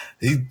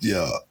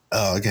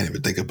 I can't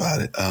even think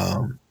about it.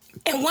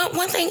 And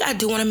one thing I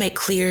do want to make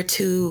clear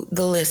to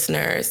the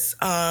listeners,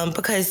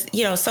 because,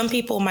 some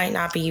people might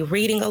not be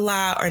reading a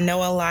lot or know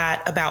a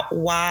lot about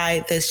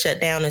why this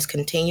shutdown is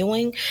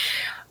continuing.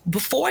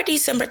 Before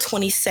December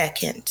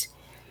 22nd,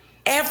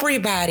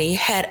 everybody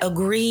had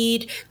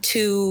agreed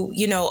to,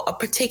 a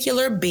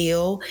particular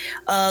bill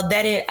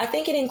I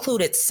think it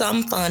included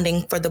some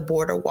funding for the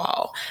border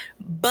wall,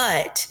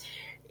 but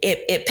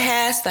it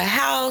passed the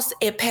House,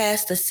 it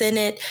passed the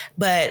Senate,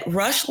 but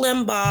Rush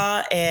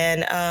Limbaugh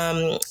and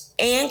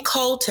Ann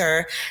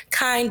Coulter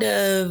kind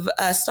of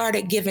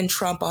started giving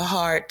Trump a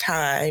hard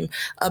time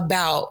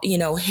about,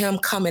 him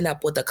coming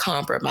up with a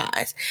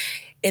compromise.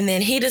 And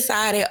then he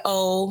decided,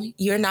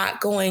 you're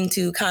not going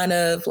to kind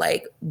of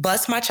like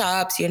bust my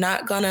chops. You're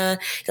not going to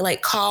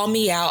like call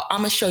me out. I'm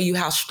going to show you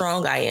how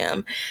strong I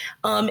am.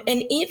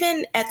 And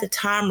even at the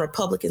time,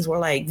 Republicans were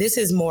like, this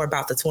is more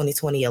about the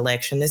 2020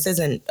 election. This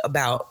isn't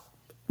about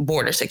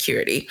border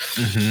security.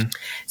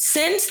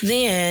 Since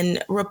then,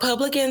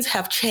 Republicans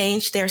have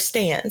changed their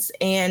stance.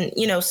 And,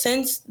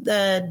 since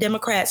the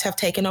Democrats have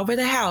taken over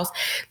the House,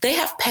 they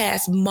have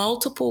passed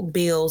multiple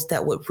bills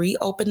that would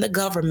reopen the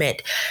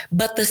government.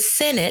 But the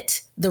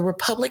Senate, the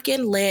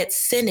Republican-led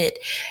Senate,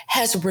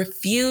 has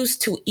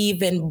refused to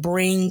even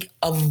bring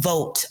a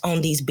vote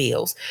on these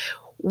bills.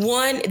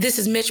 One, this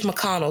is Mitch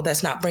McConnell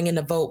that's not bringing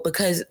the vote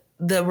because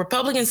the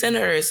Republican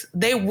senators,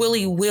 they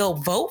really will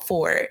vote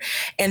for it.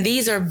 And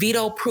these are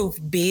veto-proof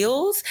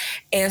bills.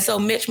 And so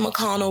Mitch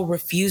McConnell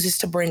refuses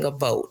to bring a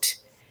vote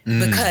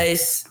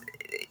because,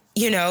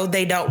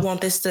 they don't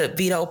want this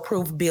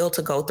veto-proof bill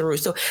to go through.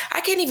 So I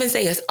can't even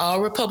say it's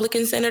all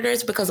Republican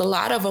senators because a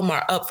lot of them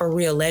are up for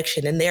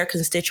re-election and their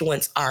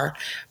constituents are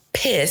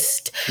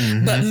pissed.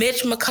 But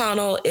Mitch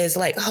McConnell is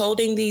like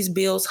holding these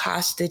bills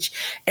hostage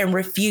and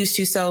refuse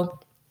to. So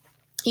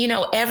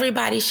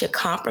everybody should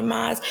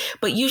compromise,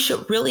 but you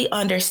should really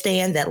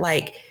understand that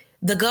like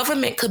the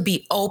government could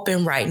be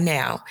open right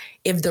now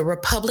if the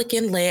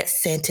Republican-led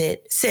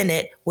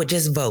Senate would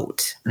just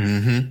vote.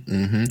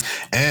 And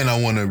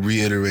I want to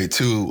reiterate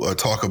too, or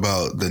talk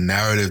about the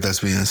narrative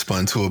that's being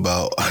spun too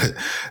about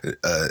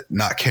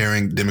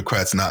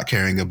Democrats not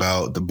caring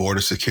about the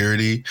border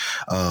security.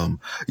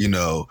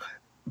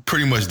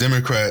 Pretty much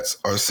Democrats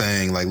are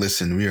saying like,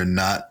 listen, we are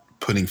not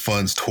putting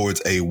funds towards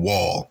a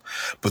wall,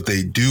 but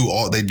they do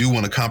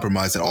want to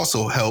compromise and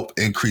also help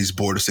increase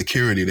border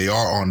security. They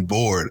are on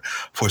board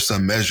for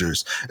some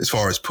measures as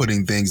far as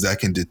putting things that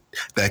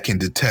can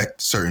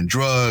detect certain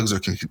drugs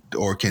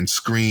or can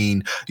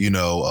screen,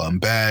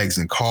 bags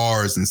and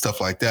cars and stuff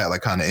like that,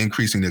 like kind of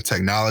increasing the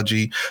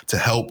technology to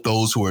help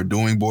those who are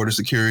doing border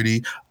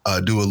security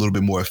do a little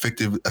bit more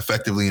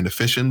effectively and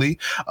efficiently.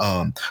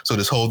 So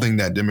this whole thing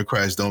that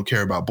Democrats don't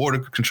care about border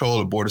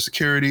control or border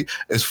security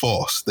is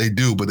false. They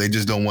do, but they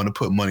just don't want to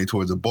put money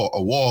towards a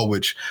wall,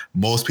 which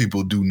most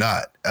people do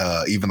not.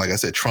 Even like I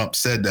said, Trump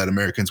said that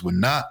Americans would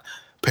not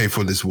pay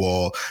for this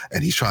wall,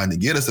 and he's trying to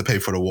get us to pay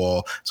for the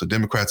wall. So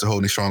Democrats are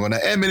holding strong on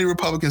that, and many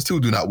Republicans too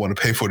do not want to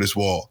pay for this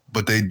wall,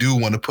 but they do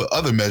want to put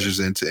other measures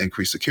in to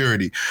increase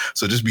security.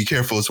 So just be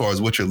careful as far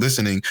as what you're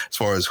listening, as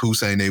far as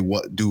who's saying they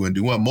do and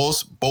do what.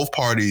 Both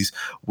parties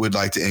would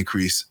like to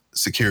increase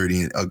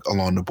security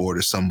along the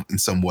border in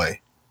some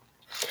way.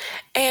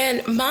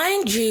 And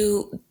mind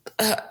you,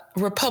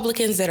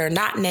 Republicans that are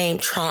not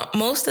named Trump,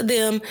 most of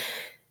them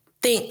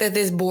think that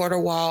this border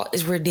wall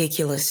is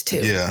ridiculous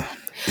too. Yeah.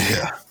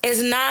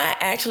 It's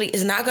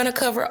not going to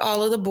cover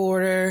all of the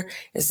border.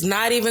 It's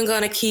not even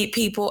going to keep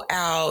people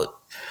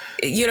out.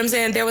 You know what I'm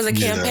saying? There was a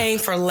campaign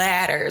for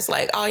ladders.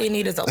 Like all you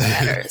need is a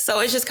ladder. So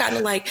it's just kind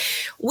of like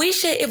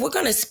if we're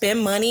going to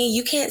spend money,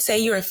 you can't say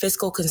you're a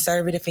fiscal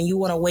conservative and you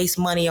want to waste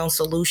money on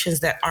solutions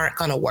that aren't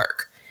going to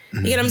work.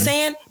 You know what I'm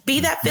saying?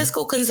 Be that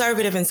fiscal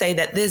conservative and say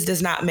that this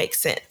does not make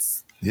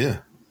sense. Yeah.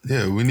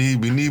 We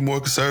need more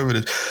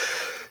conservatives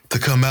to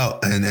come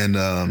out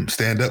and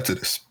stand up to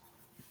this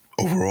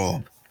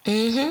overall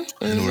in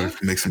order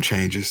to make some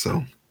changes.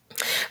 So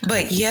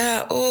But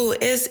yeah, oh,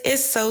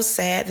 it's so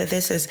sad that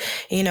this is,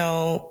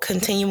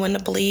 continuing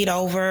to bleed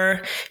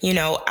over.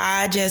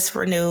 I just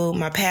renewed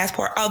my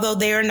passport, although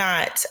they're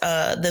not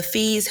the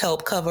fees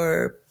help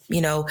cover,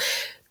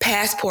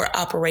 passport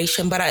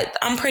operation, but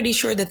I'm pretty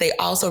sure that they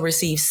also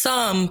receive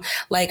some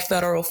like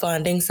federal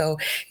funding. So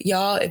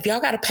y'all, if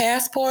y'all got a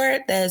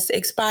passport that's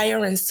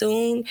expiring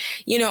soon,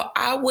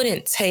 I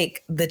wouldn't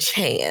take the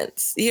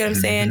chance. You know what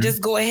I'm saying?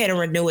 Just go ahead and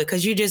renew it,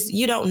 because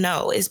you don't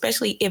know,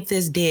 especially if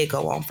this did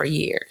go on for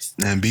years.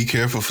 And be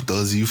careful for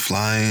those of you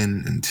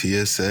flying and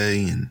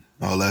TSA and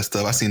all that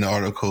stuff. I seen an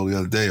article the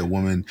other day. A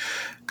woman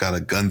got a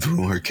gun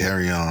through her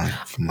carry-on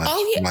from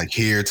like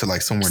here to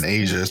like somewhere in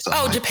Asia or something.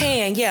 Oh, like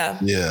Japan,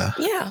 that. Yeah.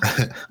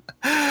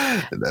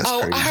 That's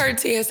crazy. I heard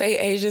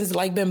TSA agents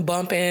like been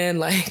bumping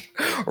like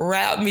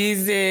rap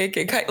music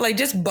and like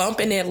just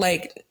bumping it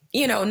like,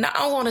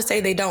 I want to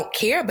say they don't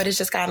care, but it's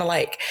just kind of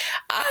like,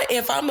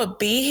 if I'm going to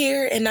be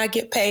here and not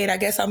get paid, I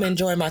guess I'm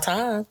enjoying my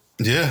time.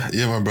 Yeah.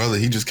 My brother,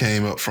 he just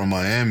came up from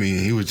Miami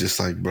and he was just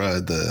like,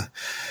 bruh,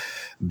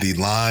 the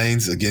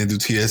lines again through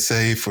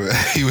TSA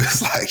he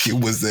was like,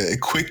 it was the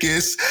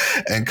quickest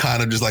and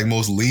kind of just like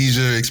most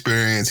leisure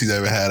experience he's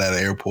ever had at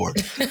an airport.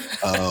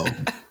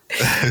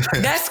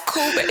 That's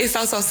cool, but it's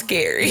also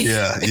scary.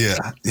 Yeah.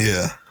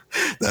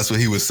 That's what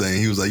he was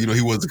saying. He was like,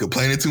 he wasn't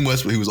complaining too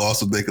much, but he was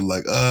also thinking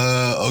like,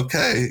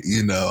 okay,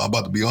 I'm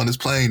about to be on this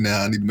plane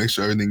now. I need to make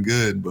sure everything's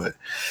good. But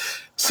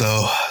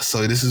so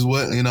this is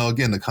what,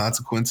 again, the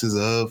consequences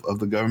of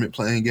the government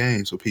playing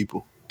games with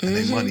people and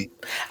their money.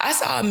 I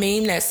saw a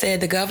meme that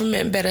said the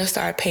government better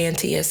start paying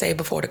TSA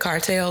before the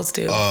cartels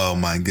do. Oh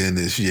my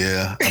goodness.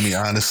 Yeah. I mean,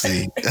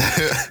 honestly,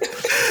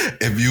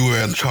 if you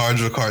were in charge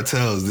of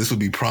cartels, this would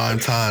be prime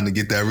time to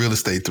get that real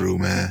estate through,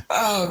 man.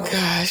 Oh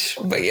gosh.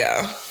 But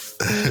yeah.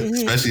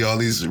 Especially all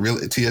these real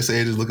TSA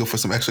agents looking for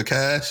some extra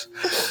cash.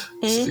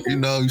 So,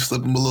 you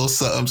slip them a little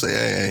something, say,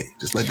 hey,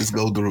 just let this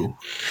go through.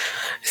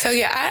 So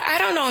yeah, I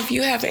don't know if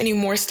you have any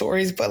more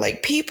stories, but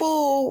like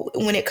people,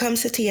 when it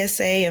comes to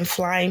TSA and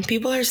flying,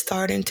 people are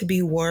starting to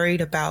be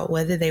worried about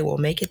whether they will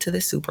make it to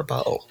the Super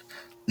Bowl.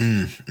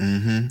 And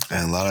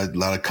a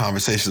lot of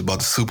conversations about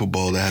the Super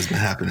Bowl that has been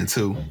happening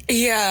too.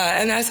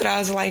 Yeah, and that's what I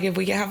was like, if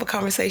we can have a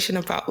conversation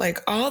about like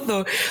all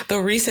the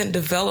recent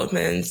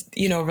developments,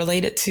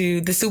 related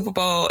to the Super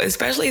Bowl,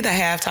 especially the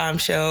halftime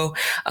show,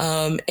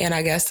 and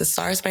I guess the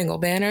Star Spangled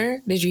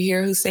Banner. Did you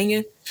hear who's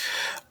singing?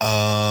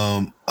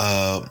 What's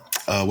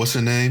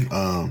her name?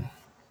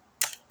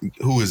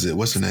 Who is it?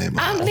 What's her name?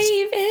 I'm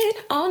leaving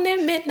on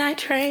that midnight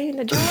train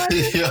to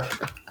Georgia. Yeah.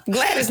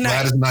 Gladys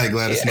Knight.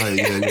 Gladys Knight.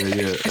 Yeah.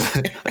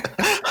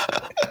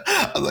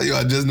 I was like,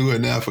 I just knew her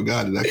now. I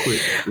forgot it. I quit.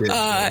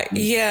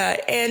 Yeah.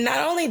 And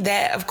not only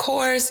that, of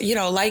course,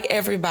 like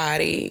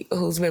everybody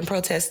who's been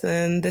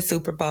protesting the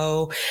Super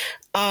Bowl,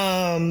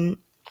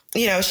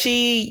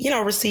 she,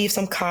 received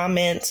some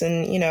comments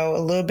and,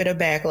 a little bit of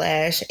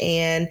backlash.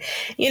 And,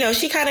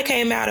 she kind of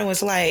came out and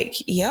was like,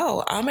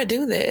 yo, I'm going to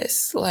do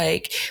this.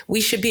 Like,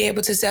 we should be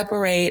able to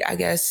separate, I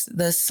guess,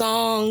 the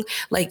song.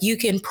 Like, you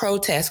can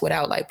protest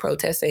without like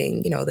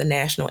protesting, the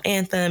national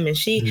anthem. And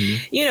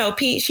she,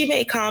 she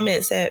made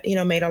comments that,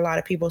 made a lot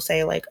of people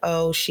say like,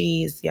 oh,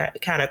 she's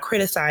kind of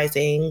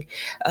criticizing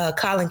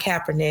Colin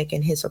Kaepernick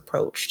and his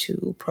approach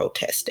to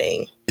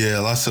protesting. Yeah,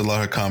 a lot of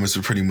her comments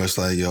were pretty much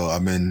like, yo,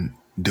 I've been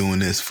doing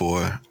this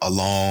for a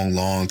long,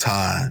 long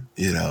time,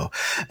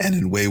 and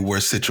in way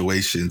worse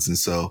situations. And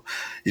so,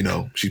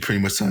 she's pretty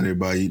much telling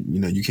everybody,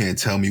 you can't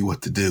tell me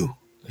what to do.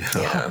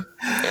 Yeah.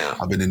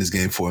 I've been in this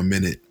game for a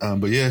minute.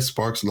 But yeah, it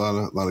sparks a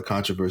lot of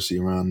controversy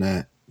around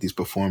that. These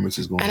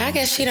performances going on. And I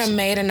guess she done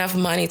made enough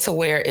money to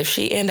where if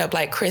she end up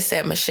like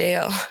Chrisette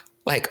Michele,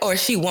 or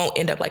she won't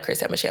end up like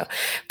Chrisette Michele.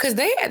 Because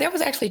there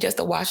was actually just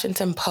a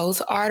Washington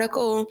Post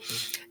article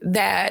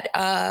that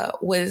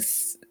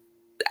was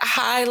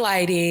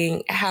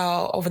highlighting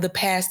how over the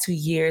past 2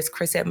 years,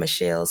 Chrisette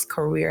Michele's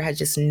career has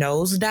just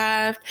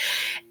nosedived.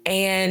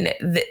 And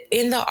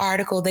in the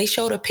article, they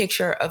showed a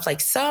picture of like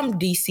some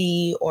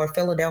DC or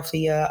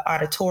Philadelphia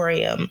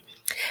auditorium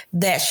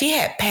that she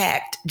had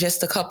packed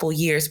just a couple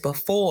years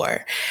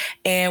before.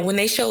 And when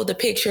they showed the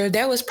picture,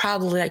 there was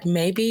probably like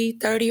maybe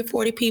 30 or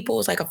 40 people. It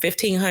was like a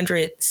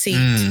 1,500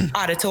 seat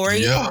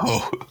auditorium.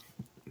 Yo.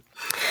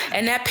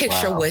 And that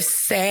picture was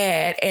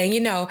sad. And,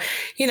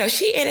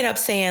 she ended up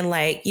saying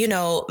like,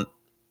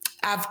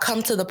 I've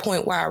come to the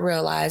point where I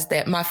realized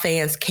that my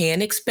fans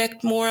can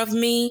expect more of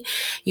me.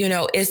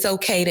 It's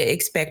okay to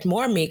expect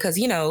more of me because,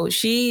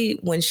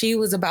 when she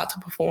was about to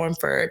perform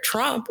for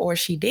Trump, or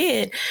she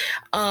did,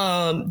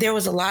 there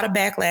was a lot of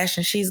backlash,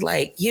 and she's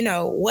like,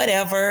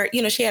 whatever.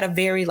 She had a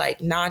very like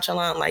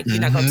nonchalant, like,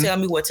 you're not going to tell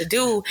me what to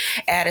do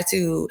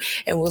attitude,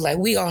 and was like,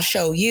 we gonna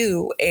show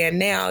you. And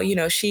now,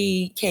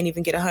 she can't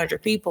even get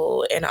 100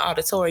 people in an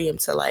auditorium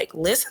to like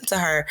listen to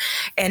her.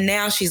 And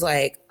now she's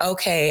like,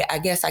 okay, I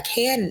guess I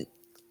can,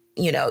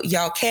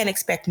 y'all can't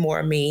expect more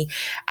of me.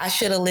 I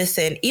should have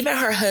listened. Even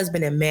her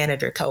husband and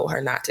manager told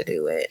her not to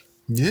do it.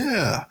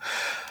 Yeah.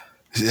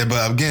 Yeah,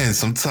 but again,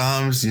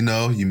 sometimes, you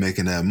know, you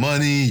making that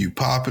money, you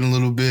popping a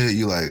little bit,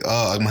 you like,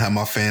 oh, I'm gonna have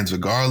my fans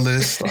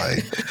regardless.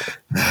 Like,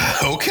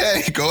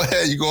 okay, go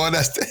ahead, you go on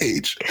that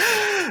stage.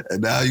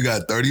 And now you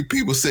got 30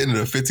 people sitting in a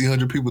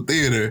 1,500 people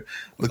theater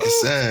looking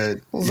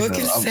sad. You know,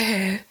 Looking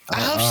sad. I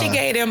hope she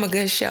gave them a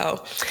good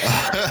show.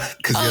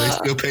 Because they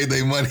still paid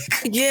their money.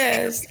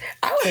 Yes.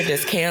 I would have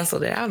just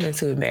canceled it. I've been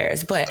too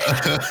embarrassed. But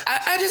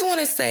I just want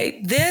to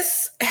say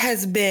this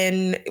has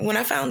been, when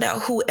I found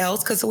out who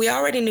else, because we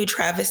already knew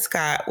Travis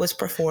Scott was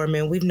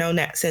performing. We've known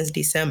that since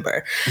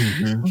December.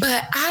 Mm-hmm.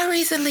 But I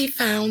recently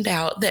found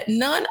out that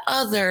none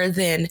other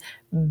than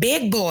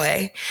Big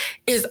Boy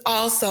is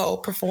also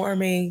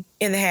performing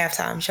in the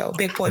halftime show.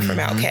 Big Boy from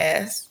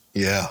Outkast.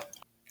 Yeah.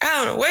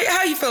 I don't know.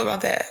 How you feel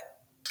about that?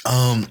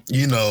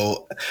 You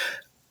know,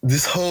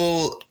 this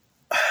whole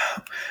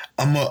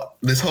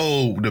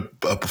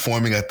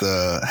performing at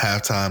the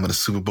halftime of the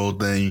Super Bowl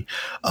thing.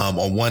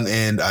 On one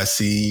end, I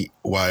see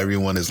why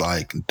everyone is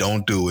like,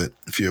 "Don't do it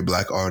if you're a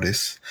black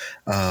artist."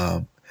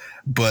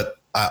 But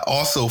I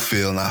also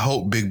feel, and I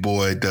hope Big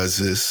Boy does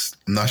this.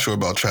 I'm not sure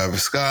about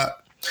Travis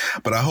Scott,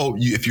 but I hope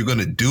if you're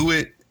gonna do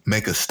it,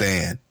 make a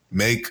stand,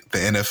 make the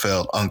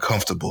NFL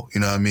uncomfortable. You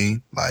know what I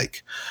mean?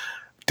 Like,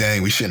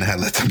 dang, we shouldn't have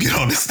let them get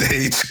on the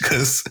stage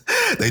because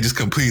they just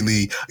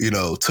completely, you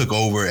know, took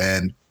over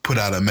and put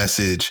out a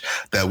message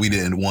that we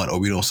didn't want or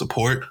we don't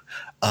support.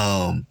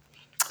 And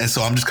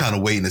so I'm just kind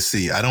of waiting to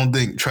see. I don't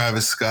think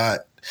Travis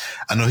Scott,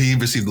 I know he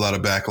received a lot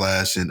of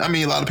backlash. And I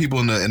mean, a lot of people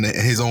in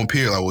his own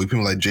peer, like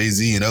people like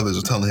Jay-Z and others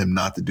are telling him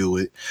not to do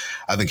it.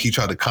 I think he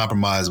tried to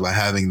compromise by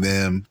having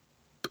them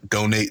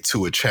donate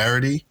to a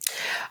charity.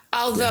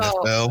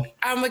 Although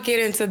I'm gonna get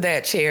into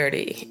that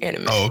charity in a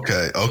minute. Oh,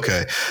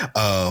 okay.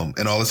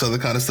 And all this other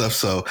kind of stuff.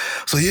 So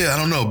yeah, I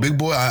don't know. Big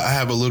Boy, I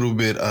have a little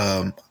bit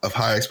of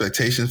high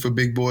expectations for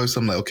Big Boy.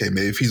 So I'm like, okay,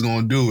 maybe if he's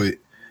gonna do it,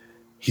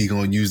 he's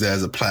gonna use that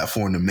as a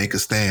platform to make a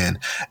stand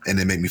and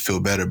then make me feel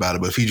better about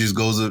it. But if he just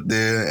goes up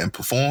there and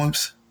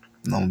performs,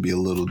 I'm gonna be a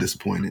little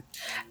disappointed.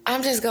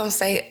 I'm just gonna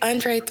say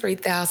Andre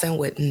 3000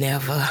 would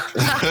never.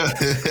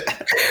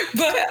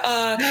 But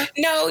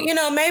no, you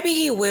know, maybe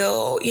he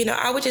will. You know,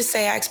 I would just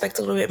say I expect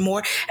a little bit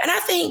more. And I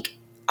think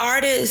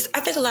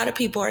a lot of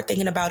people are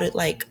thinking about it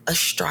like a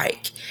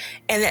strike,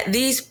 and that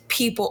these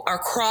people are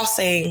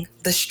crossing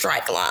the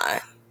strike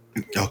line.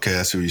 Okay,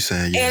 that's what you're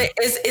saying. Yeah. And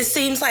it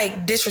seems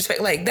like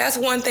disrespect. Like, that's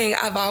one thing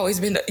I've always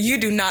been, you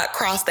do not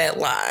cross that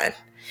line.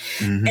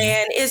 Mm-hmm.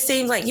 And it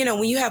seems like, you know,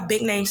 when you have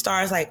big name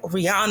stars like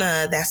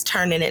Rihanna that's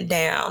turning it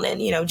down,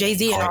 and, you know,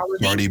 Jay-Z and all of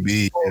these Cardi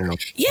B.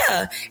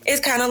 Yeah,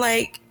 it's kind of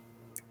like,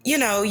 you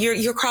know,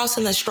 you're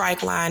crossing the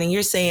strike line, and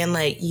you're saying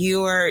like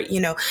you're, you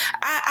know,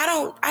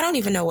 I don't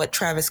even know what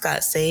Travis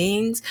Scott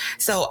sings,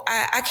 so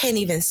I can't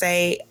even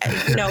say,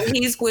 you know,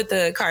 he's with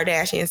the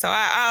Kardashians, so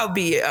I'll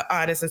be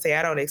honest and say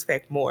I don't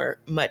expect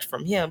much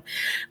from him.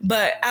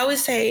 But I would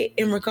say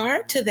in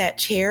regard to that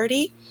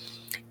charity,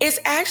 it's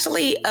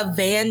actually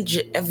Van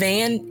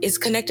is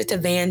connected to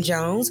Van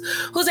Jones,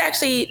 who's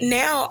actually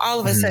now all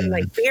of a sudden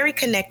like very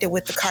connected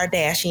with the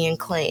Kardashian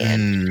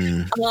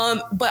clan.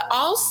 But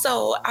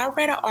also I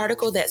read an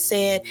article that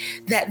said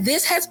that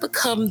this has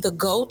become the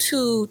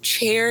go-to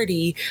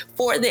charity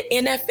for the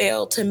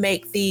NFL to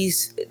make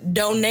these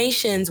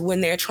donations when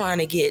they're trying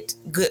to get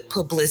good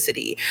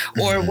publicity,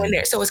 or when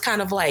they're, so it's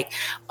kind of like,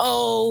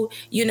 oh,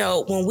 you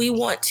know, when we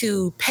want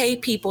to pay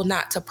people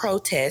not to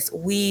protest,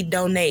 we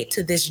donate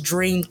to this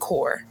Dream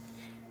Corps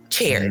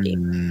charity.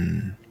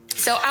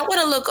 So I want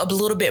to look a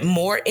little bit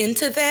more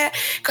into that,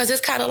 because it's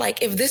kind of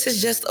like, if this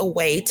is just a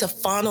way to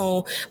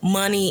funnel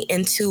money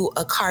into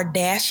a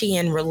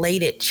Kardashian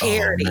related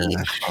charity,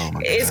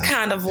 it's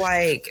kind of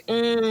like,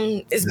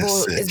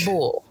 it's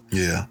bull.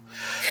 Yeah.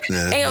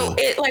 And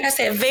like I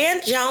said, Van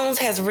Jones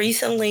has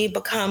recently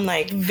become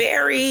like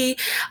very,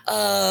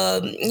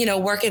 you know,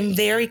 working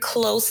very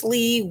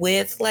closely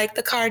with like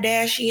the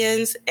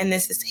Kardashians, and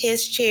this is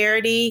his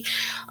charity.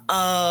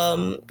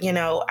 You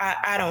know,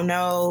 I don't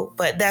know,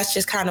 but that's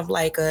just kind of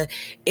like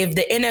if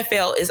the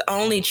NFL is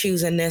only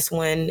choosing this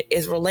one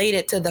is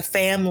related to the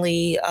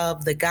family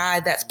of the guy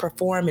that's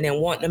performing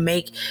and wanting to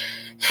make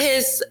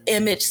his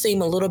image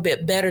seem a little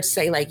bit better, to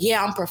say like,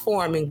 yeah, I'm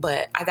performing,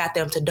 but I got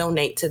them to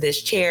donate to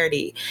this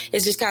charity.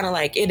 It's just kind of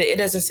like, it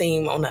doesn't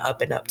seem on the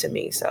up and up to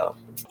me. So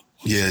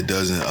yeah, it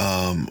doesn't.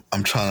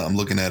 I'm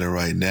looking at it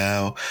right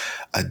now.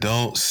 I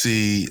don't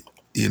see,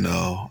 you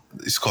know,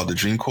 it's called the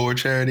Dream Corps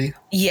charity.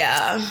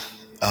 Yeah.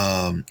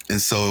 And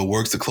so it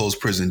works to close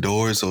prison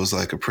doors. So it's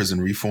like a prison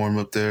reform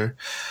up there.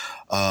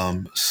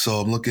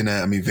 So I'm looking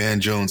at, I mean, Van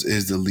Jones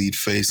is the lead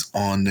face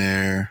on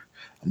there.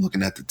 I'm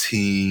looking at the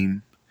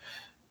team.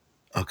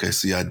 Okay,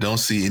 so yeah, I don't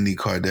see any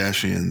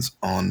Kardashians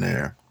on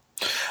there.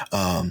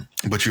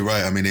 But you're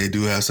right. I mean, they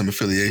do have some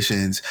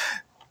affiliations.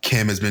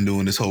 Kim has been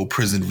doing this whole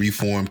prison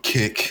reform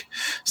kick.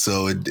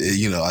 So,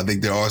 you know, I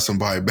think there are some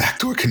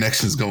backdoor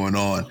connections going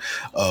on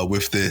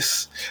with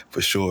this, for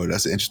sure.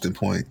 That's an interesting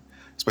point,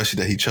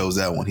 especially that he chose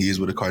that one. He is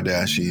with a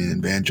Kardashian.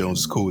 Van Jones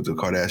is cool with the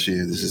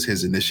Kardashians. This is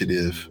his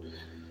initiative.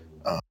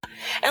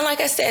 And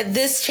like I said,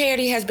 this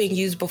charity has been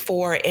used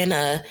before in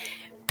a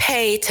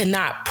pay to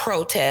not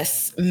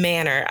protest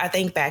manner. I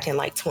think back in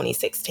like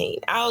 2016.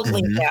 I'll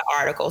link Mm-hmm. that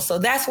article. So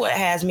that's what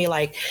has me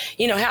like,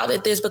 how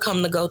did this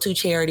become the go-to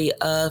charity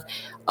of,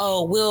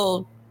 oh,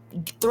 we'll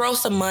throw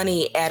some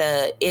money at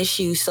a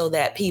issue so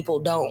that people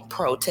don't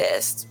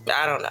protest?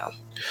 I don't know.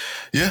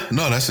 Yeah,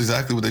 no, that's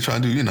exactly what they try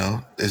to do.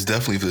 It's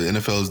definitely, if the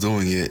NFL is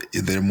doing it,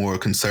 they're more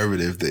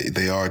conservative.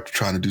 They are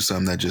trying to do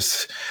something that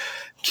just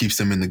keeps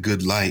them in the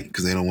good light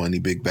because they don't want any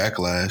big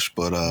backlash.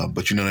 But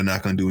they're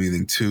not going to do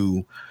anything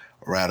too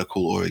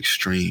radical or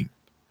extreme.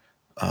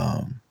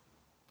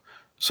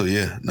 So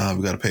yeah, no,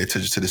 we got to pay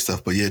attention to this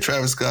stuff. But yeah,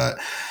 Travis Scott,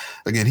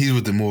 again, he's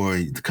with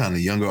the kind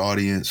of younger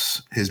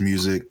audience. His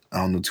music, I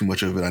don't know too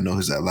much of it. I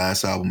know that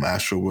last album,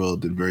 Astro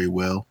World, did very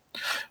well.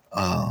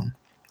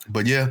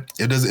 But yeah,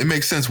 it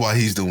makes sense why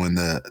he's doing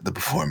the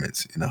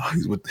performance.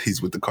 He's with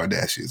the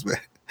Kardashians, man,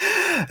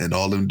 and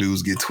all them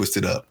dudes get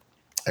twisted up.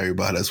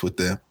 Everybody that's with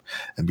them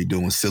and be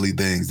doing silly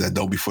things that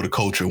don't be for the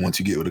culture once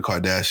you get with the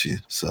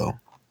Kardashians. So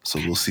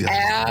we'll see how.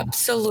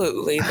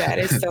 Absolutely. That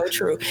is so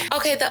true.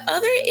 Okay, the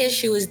other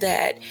issue is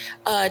that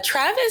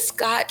Travis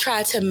Scott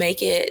tried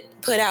to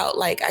put out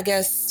like, I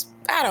guess,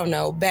 I don't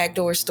know,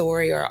 backdoor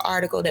story or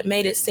article that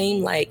made it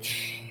seem like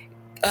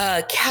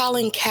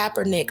Colin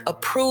Kaepernick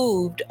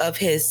approved of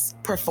his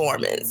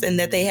performance and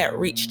that they had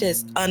reached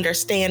this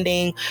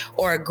understanding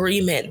or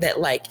agreement that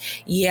like,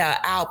 yeah,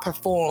 I'll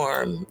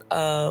perform.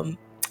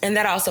 And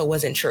that also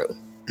wasn't true.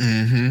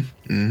 Mm-hmm.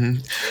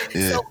 Mm-hmm.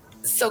 Yeah.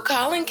 So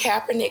Colin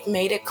Kaepernick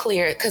made it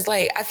clear, because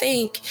like I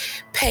think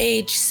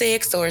Page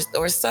Six or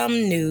some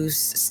news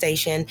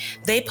station,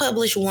 they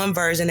published one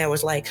version that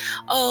was like,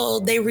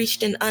 oh, they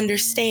reached an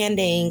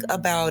understanding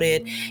about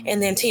it,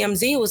 and then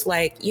TMZ was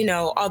like,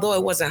 although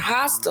it wasn't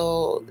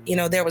hostile,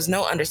 there was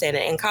no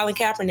understanding. And Colin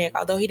Kaepernick,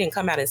 although he didn't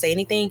come out and say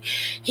anything,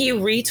 he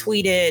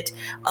retweeted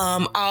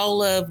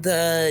all of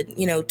the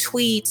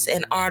tweets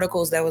and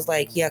articles that was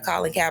like, yeah,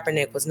 Colin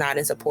Kaepernick was not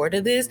in support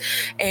of this.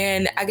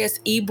 And I guess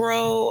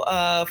Ebro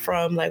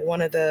from like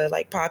one of the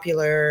like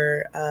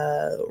popular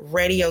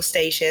radio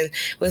stations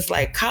was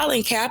like,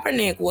 Colin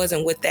Kaepernick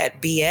wasn't with that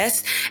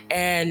BS,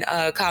 and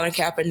Colin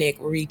Kaepernick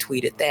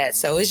retweeted that.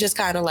 So it's just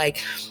kind of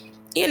like,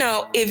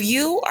 if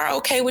you are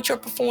okay with your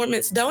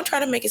performance, don't try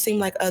to make it seem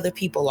like other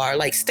people are.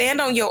 Like, stand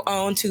on your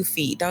own 2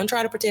 feet. Don't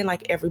try to pretend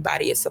like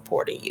everybody is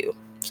supporting you.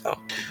 So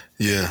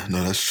yeah,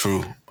 no, that's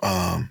true.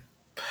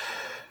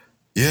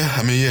 Yeah,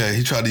 I mean, yeah,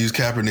 he tried to use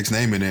Kaepernick's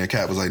name in there.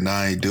 Cap was like, nah,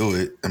 I ain't do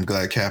it. I'm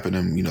glad Cap and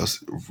him,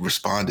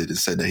 responded and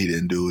said that he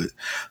didn't do it.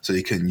 So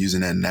he couldn't use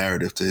that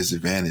narrative to his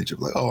advantage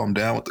of like, oh, I'm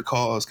down with the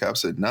cause. Cap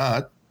said, nah,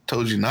 I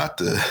told you not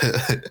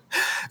to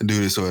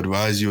do this or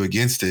advise you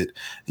against it.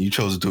 And you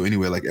chose to do it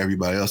anyway, like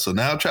everybody else. So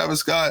now Travis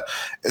Scott,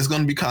 it's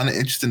going to be kind of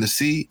interesting to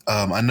see.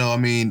 I know, I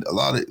mean, a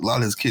lot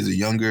of his kids are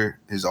younger.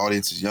 His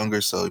audience is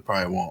younger, so he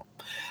probably won't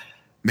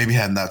maybe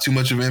have not too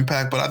much of an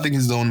impact, but I think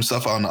he's doing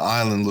himself out on the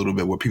island a little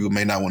bit where people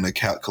may not want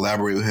to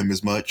collaborate with him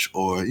as much,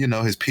 or,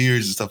 his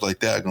peers and stuff like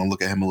that are going to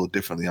look at him a little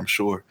differently, I'm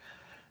sure.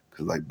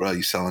 Because like, bro,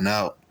 you selling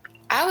out.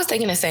 I was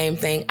thinking the same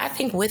thing. I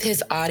think with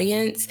his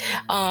audience,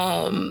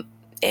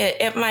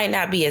 it might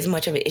not be as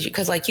much of an issue,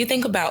 because like you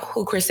think about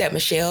who Chrisette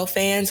Michele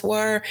fans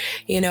were,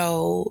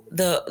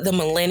 the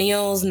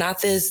millennials,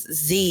 not this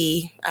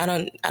Z. I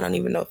don't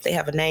even know if they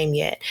have a name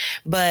yet,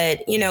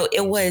 but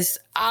it was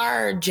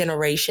our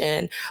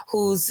generation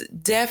who's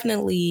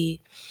definitely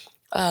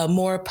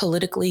more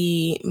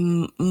politically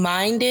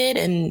minded,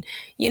 and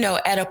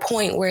at a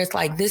point where it's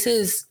like, this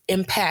is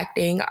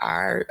impacting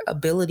our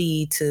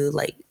ability to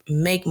like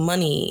make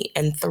money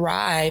and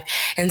thrive.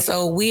 And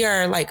so we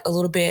are like a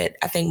little bit,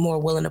 I think, more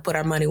willing to put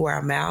our money where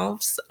our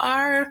mouths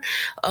are.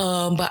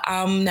 But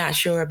I'm not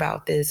sure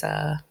about this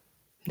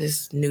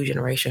new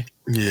generation.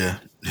 Yeah.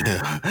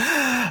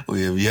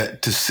 We have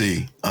yet to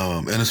see.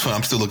 And it's fun.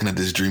 I'm still looking at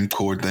this Dream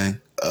Core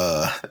thing.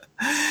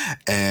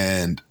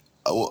 And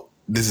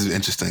this is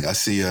interesting. I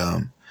see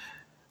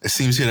it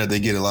seems here that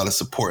they get a lot of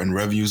support and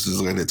revenues. This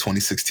is like the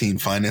 2016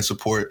 finance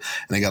report,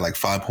 and they got like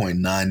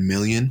 5.9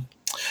 million.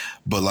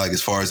 But like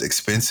as far as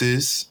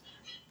expenses,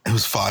 it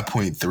was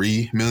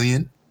 5.3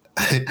 million.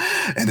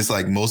 And it's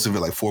like most of it,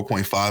 like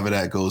 4.5 of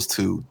that goes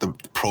to the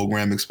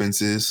program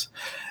expenses,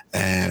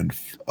 and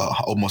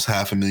almost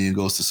 $500,000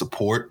 goes to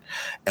support,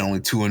 and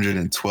only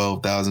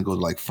 212,000 go to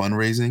like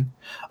fundraising.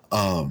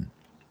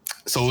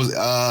 So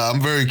I'm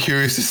very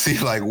curious to see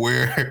like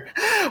where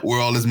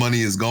all this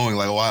money is going.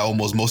 Like, why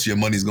almost most of your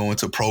money is going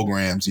to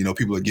programs.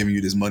 People are giving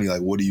you this money.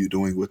 Like, what are you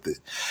doing with it?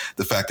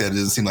 The fact that it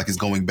doesn't seem like it's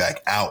going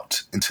back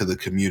out into the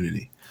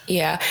community.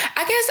 Yeah,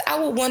 I guess I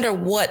would wonder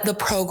what the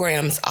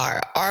programs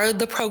are. Are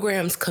the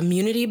programs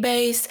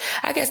community-based?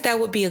 I guess that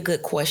would be a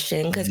good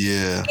question, because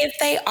if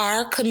they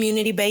are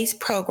community-based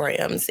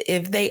programs,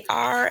 if they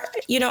are,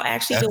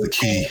 actually that's doing the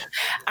key.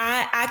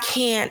 I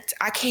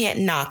can't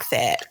knock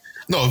that.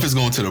 No, if it's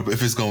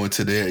going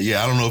to there,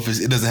 I don't know if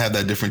it doesn't have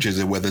that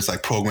differentiation whether it's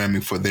like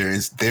programming for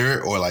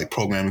there or like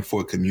programming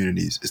for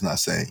communities. It's not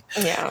saying.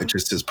 Yeah, it's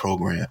just his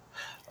program.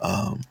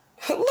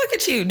 Look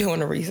at you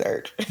doing the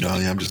research. No,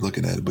 yeah, I'm just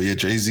looking at it. But yeah,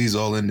 Jay-Z's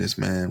all in this,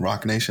 man.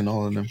 Rock Nation,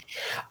 all of them.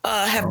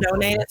 Have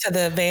donated to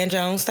the Van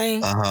Jones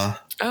thing.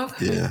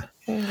 Okay. Yeah.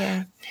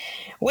 Yeah.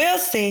 We'll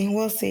see.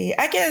 We'll see.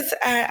 I guess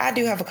I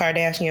do have a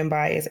Kardashian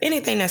bias.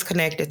 Anything that's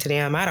connected to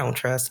them, I don't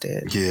trust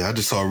it. Yeah, I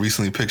just saw a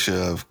recently picture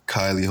of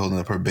Kylie holding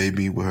up her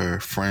baby with her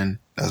friend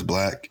that's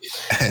black,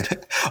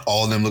 and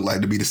all of them look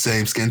like to be the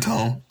same skin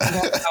tone.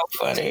 That's so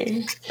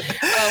funny.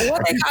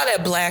 What they call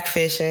that,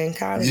 blackfishing?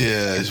 Kylie.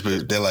 Yeah,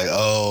 but they're like,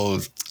 oh,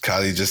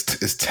 Kylie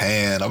just is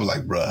tan. I was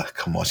like, bruh,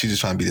 come on, she's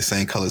just trying to be the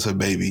same color as her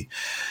baby.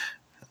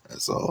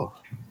 That's all.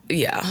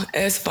 Yeah,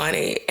 it's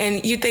funny.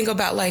 And you think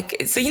about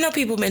like, so,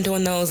 people been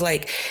doing those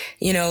like,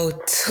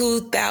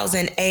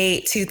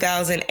 2008,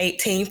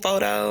 2018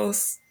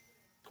 photos.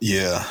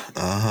 Yeah.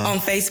 On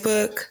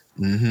Facebook.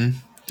 Mm-hmm.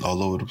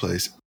 All over the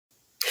place.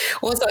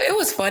 Well, so it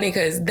was funny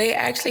because they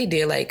actually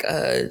did like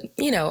a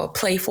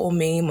playful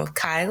meme of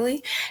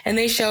Kylie, and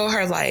they show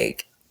her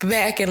like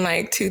back in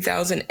like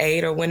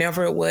 2008 or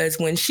whenever it was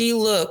when she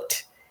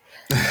looked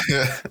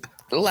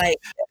like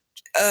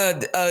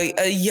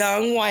a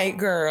young white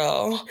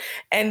girl,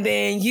 and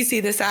then you see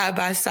the side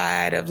by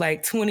side of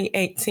like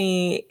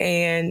 2018,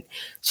 and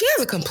she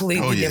has a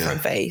completely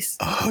different face.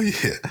 Oh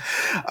yeah,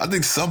 I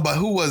think somebody,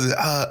 who was it?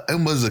 It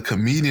was a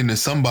comedian, or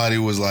somebody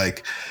was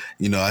like,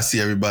 I see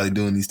everybody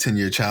doing these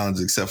 10-year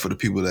challenges except for the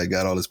people that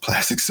got all this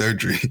plastic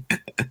surgery.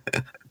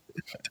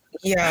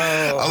 Yo,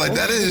 I'm like,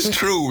 that is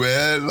true,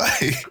 man.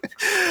 Like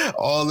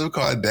all the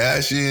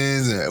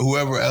Kardashians and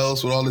whoever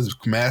else with all this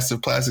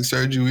massive plastic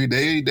surgery,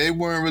 they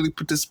weren't really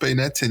participating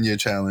in that 10-year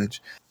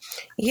challenge.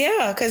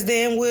 Yeah, because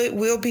then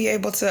we'll be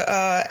able to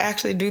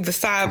actually do the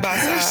side by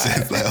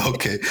side. Like,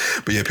 okay,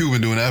 but yeah, people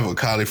been doing that with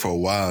Kylie for a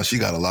while. She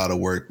got a lot of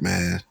work,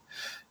 man.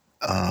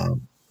 A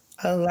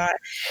lot.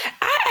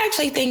 I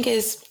actually think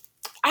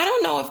I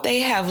don't know if they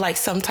have like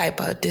some type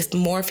of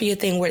dysmorphia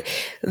thing where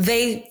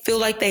they feel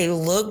like they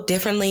look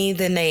differently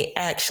than they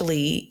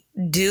actually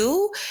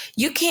do.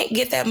 You can't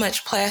get that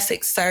much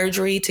plastic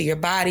surgery to your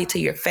body, to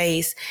your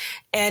face,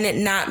 and it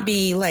not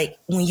be like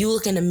when you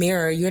look in the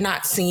mirror, you're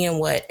not seeing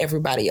what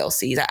everybody else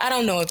sees. I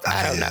don't know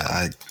I don't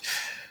know.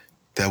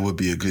 That would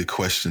be a good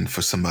question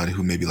for somebody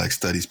who maybe like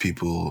studies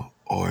people,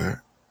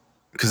 or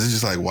because it's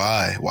just like,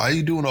 why are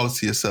you doing all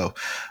this to yourself?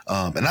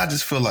 And I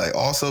just feel like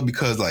also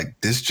because like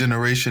this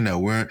generation that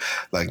we're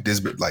like,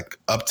 there's like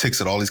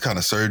upticks at all these kind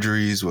of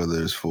surgeries,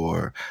 whether it's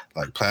for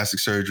like plastic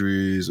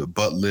surgeries or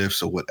butt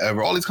lifts or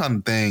whatever, all these kind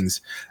of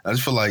things. I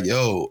just feel like,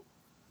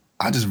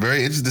 I'm just very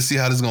interested to see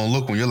how this is going to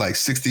look when you're like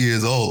 60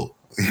 years old,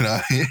 you know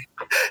what I mean?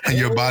 And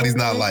your body's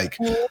not like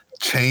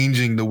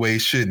changing the way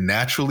it should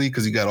naturally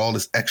because you got all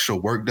this extra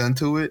work done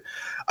to it.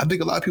 I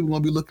think a lot of people are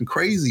going to be looking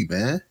crazy,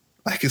 man.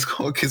 Like it's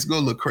going to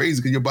look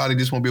crazy because your body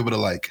just won't be able to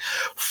like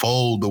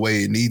fold the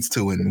way it needs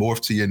to and morph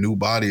to your new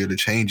body or the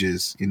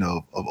changes,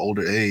 of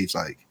older age.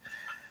 Like,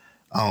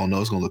 I don't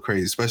know, it's going to look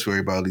crazy, especially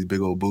everybody with these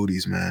big old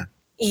booties, man.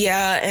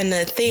 Yeah, and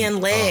the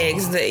thin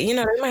legs, they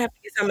might have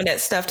to get some of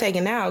that stuff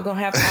taken out. Gonna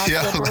have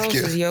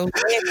osteoporosis. Your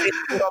legs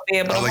won't be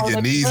able to hold your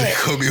up knees your ain't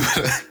gonna be able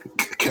to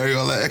carry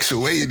all that extra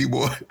weight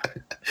anymore.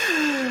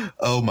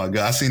 Oh my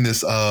God, I seen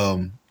this.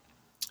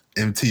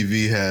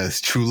 MTV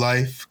has True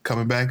Life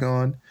coming back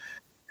on.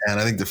 And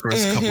I think the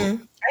first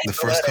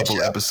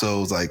couple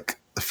episodes, like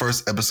the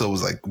first episode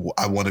was like,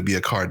 I want to be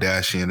a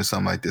Kardashian or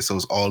something like this. So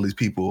it's all these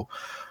people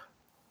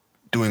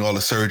doing all the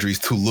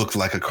surgeries to look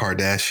like a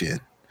Kardashian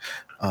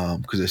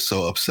because they're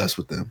so obsessed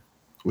with them,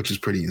 which is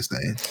pretty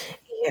insane.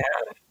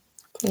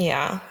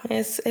 Yeah,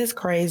 it's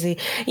crazy.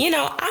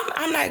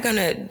 I'm not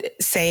gonna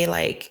say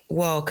like,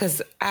 well,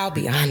 because I'll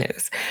be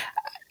honest.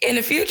 In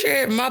the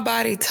future, my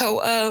body toe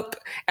up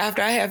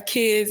after I have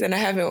kids and I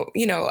haven't,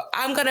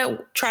 I'm going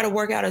to try to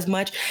work out as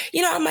much.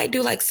 I might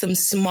do like some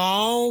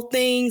small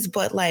things,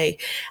 but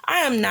like,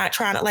 I am not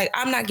trying to, like,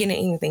 I'm not getting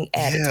anything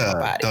added to my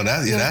body. No,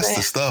 that's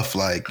the stuff.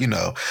 Like,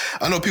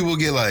 I know people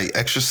get like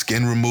extra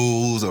skin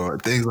removals or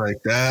things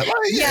like that. Like,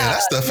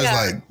 that stuff is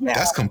like,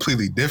 that's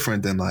completely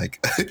different than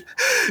like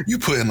you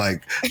putting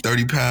like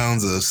 30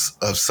 pounds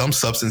of some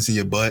substance in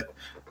your butt,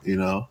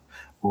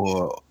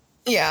 or...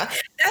 Yeah,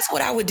 that's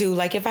what I would do.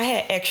 Like if I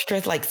had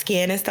extras like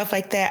skin and stuff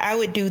like that, I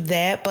would do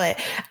that. But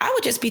I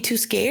would just be too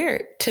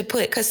scared to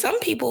because some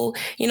people,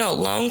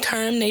 long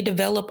term, they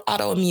develop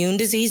autoimmune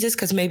diseases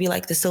because maybe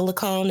like the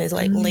silicone is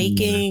like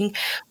leaking,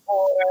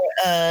 or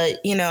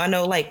I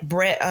know like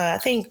I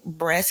think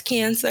breast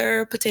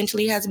cancer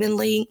potentially has been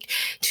linked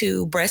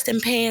to breast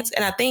implants,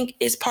 and I think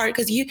it's part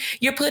because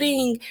you're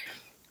putting,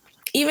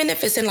 even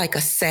if it's in like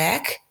a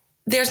sack,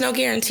 there's no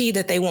guarantee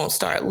that they won't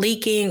start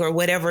leaking or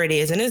whatever it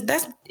is. And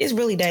it's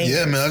really dangerous.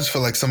 Yeah, man, I just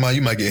feel like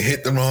you might get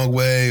hit the wrong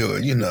way or,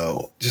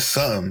 just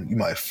something. You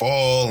might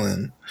fall,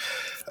 and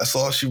that's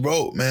all she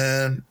wrote,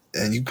 man.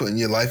 And you putting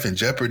your life in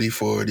jeopardy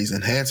for these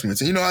enhancements.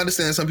 And, I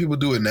understand some people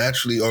do it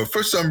naturally or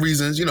for some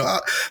reasons,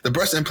 the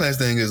breast implants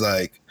thing is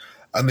like,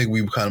 I think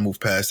we kind of moved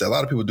past that. A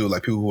lot of people do it,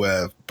 like people who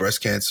have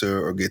breast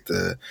cancer or get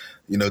the,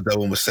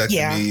 double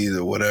mastectomy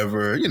or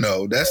whatever.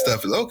 That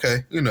stuff is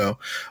okay, or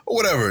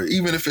whatever.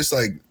 Even if it's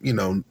like,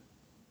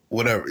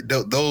 whatever.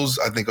 Those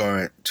I think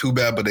aren't too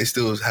bad, but they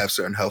still have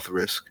certain health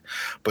risk.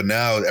 But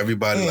now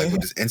everybody like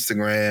with this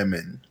Instagram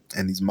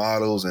and these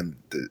models and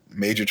the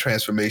major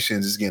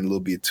transformations is getting a little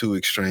bit too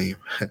extreme,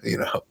 you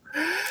know.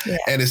 Yeah.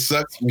 And it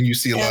sucks when you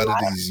see a lot of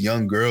these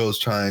young girls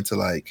trying to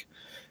like.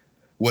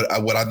 What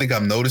I think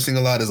I'm noticing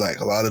a lot is like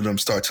a lot of them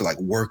start to like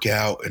work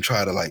out and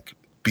try to like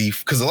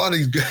beef, because a lot of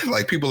these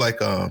like people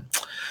like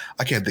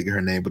I can't think of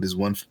her name, but there's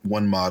one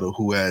model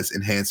who has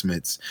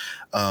enhancements,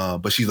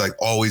 but she's like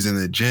always in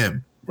the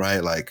gym,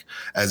 right? Like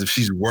as if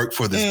she's worked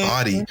for this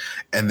body.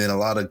 And then a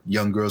lot of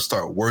young girls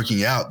start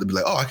working out to be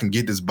like, oh, I can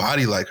get this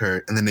body like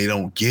her. And then they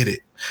don't get it.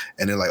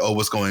 And they're like, oh,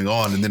 what's going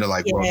on? And then they're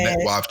like,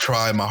 well, I've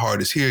tried my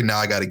hardest here. Now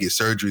I got to get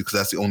surgery because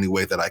that's the only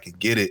way that I can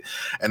get it.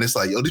 And it's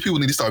like, yo, these people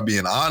need to start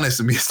being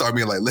honest and start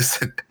being like,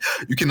 listen,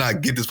 you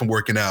cannot get this from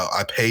working out.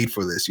 I paid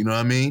for this. You know what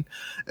I mean?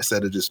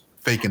 Instead of just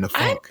faking the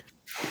funk.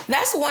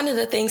 That's one of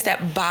the things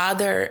that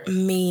bothers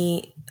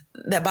me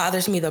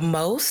the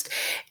most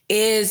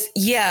is,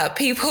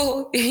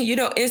 people,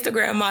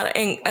 Instagram model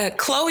and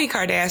Khloe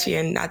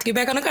Kardashian, not to get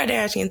back on the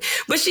Kardashians,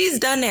 but she's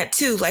done that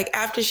too. Like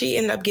after she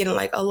ended up getting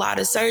like a lot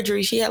of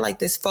surgery, she had like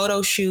this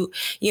photo shoot,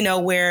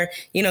 where,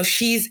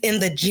 she's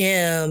in the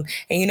gym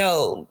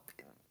and,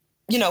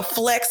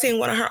 flexing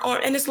one of her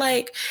arms. And it's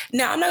like,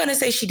 now I'm not going to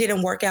say she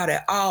didn't work out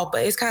at all,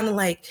 but it's kind of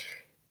like,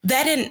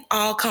 that didn't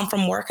all come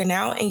from working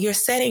out, and you're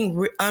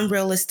setting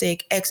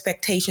unrealistic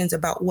expectations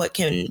about what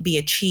can be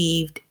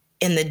achieved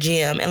in the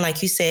gym. And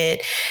like you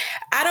said,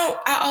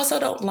 I also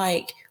don't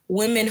like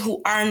women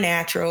who are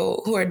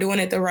natural, who are doing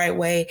it the right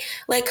way,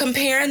 like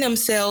comparing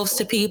themselves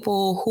to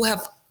people who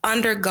have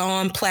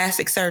undergone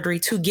plastic surgery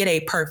to get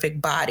a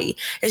perfect body.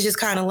 It's just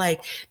kind of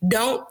like,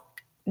 don't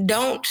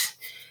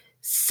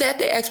set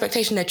the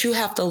expectation that you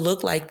have to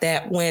look like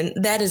that when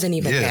that isn't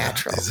even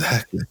natural.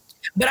 Exactly.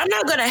 But I'm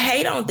not going to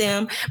hate on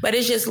them, but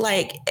it's just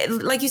like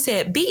you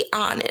said, be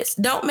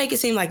honest. Don't make it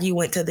seem like you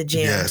went to the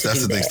gym. Yes,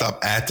 that's the thing. Stop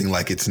acting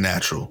like it's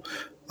natural.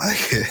 Like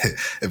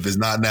if it's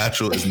not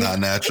natural, it's not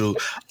natural.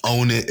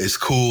 Own it. It's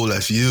cool.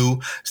 That's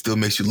you. Still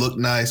makes you look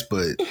nice,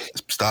 but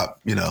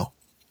stop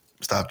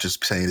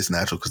just saying it's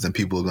natural, because then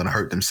people are going to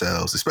hurt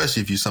themselves,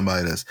 especially if you're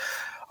somebody that's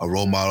a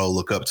role model,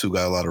 look up to,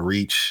 got a lot of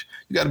reach.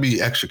 You got to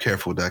be extra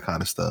careful with that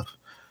kind of stuff.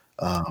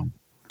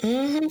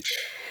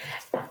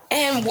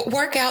 And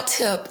workout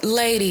tip,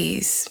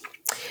 ladies,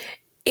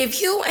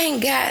 if you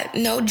ain't got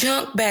no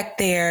junk back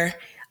there,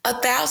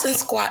 1,000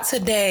 squats a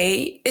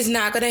day is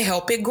not going to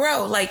help it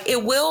grow. Like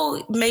it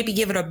will maybe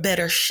give it a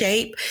better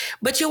shape,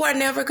 but you are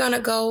never going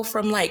to go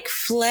from like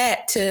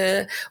flat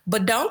to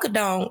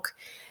badonkadonk,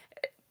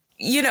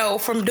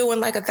 from doing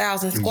like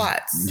 1,000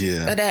 squats.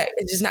 Yeah. That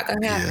it's just not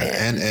going to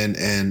happen.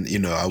 Yeah.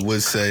 And I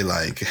would say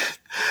like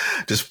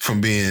just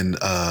from being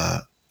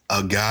a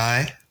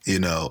guy,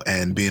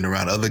 and being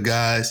around other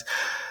guys,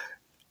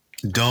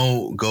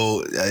 don't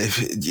go.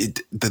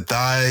 The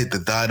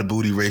thigh to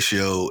booty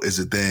ratio is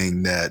a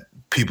thing that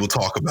people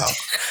talk about,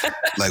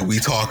 like we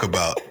talk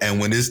about, and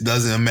when this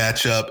doesn't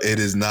match up, it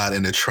is not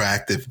an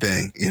attractive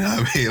thing. You know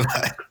what I mean?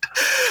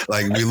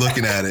 Like we're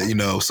looking at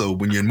it, so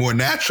when you're more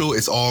natural,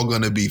 it's all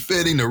going to be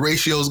fitting. The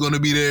ratio is going to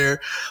be there.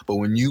 But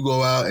when you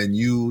go out and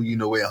you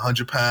weigh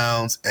 100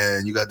 pounds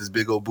and you got this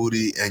big old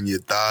booty and your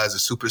thighs are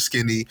super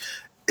skinny,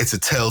 it's a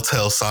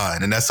telltale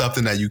sign. And that's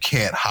something that you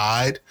can't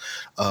hide.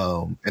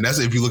 And that's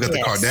if you look at the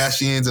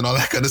Kardashians and all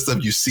that kind of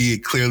stuff, you see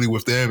it clearly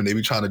with them, and they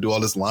be trying to do all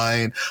this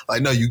lying.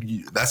 Like, no,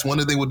 that's one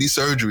of the things with these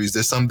surgeries.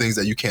 There's some things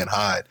that you can't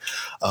hide.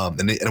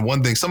 And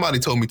one thing somebody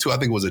told me too, I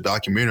think it was a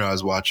documentary I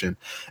was watching,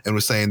 and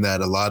was saying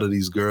that a lot of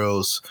these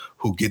girls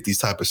who get these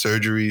type of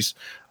surgeries,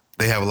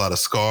 they have a lot of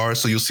scars.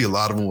 So you'll see a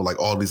lot of them with like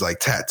all these like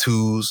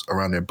tattoos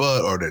around their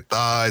butt or their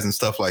thighs and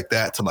stuff like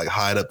that to like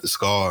hide up the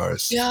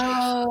scars.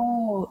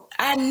 Yo,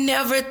 I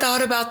never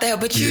thought about that,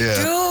 but you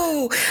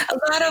do.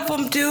 A lot of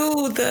them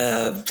do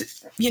the,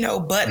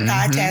 butt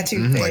thigh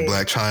tattoo thing. Like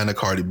Black China,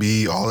 Cardi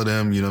B, all of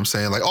them, you know what I'm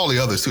saying? Like all the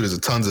others too, there's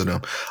tons of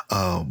them.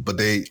 But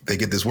they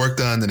get this work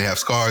done, then they have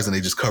scars and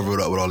they just cover it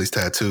up with all these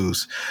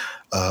tattoos,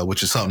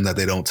 which is something that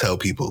they don't tell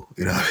people,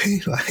 you know what I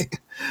mean?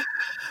 Like...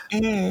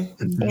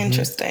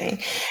 Interesting.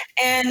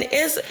 And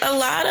it's a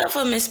lot of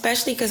them,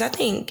 especially because I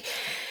think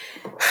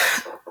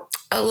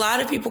a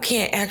lot of people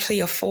can't actually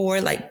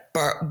afford like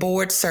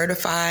board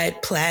certified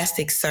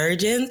plastic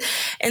surgeons.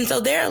 And so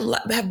there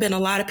have been a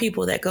lot of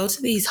people that go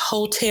to these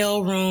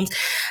hotel rooms,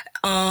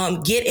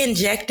 get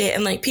injected,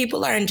 and like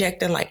people are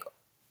injecting like,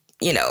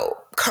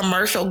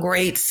 commercial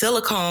grade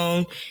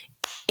silicone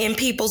in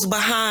people's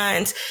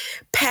behinds,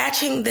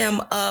 patching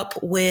them up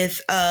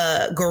with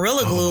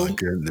Gorilla Glue. Oh my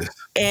goodness.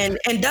 And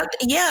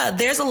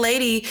there's a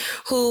lady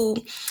who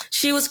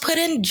she was put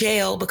in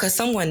jail because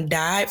someone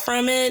died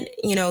from it.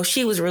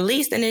 She was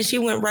released and then she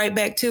went right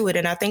back to it.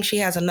 And I think she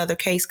has another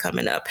case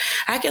coming up.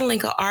 I can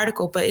link an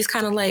article, but it's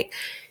kind of like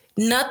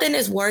nothing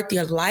is worth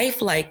your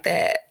life like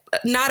that.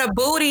 Not a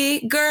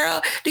booty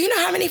girl. Do you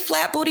know how many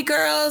flat booty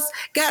girls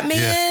got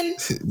men?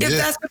 If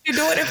that's what you're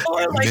doing it for,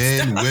 like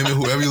men, women,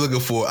 whoever you're looking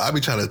for. I be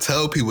trying to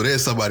tell people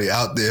there's somebody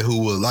out there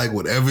who will like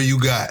whatever you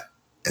got.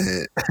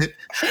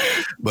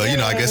 But, you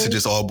know, I guess it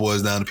just all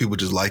boils down to people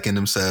just liking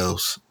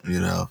themselves, you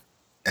know,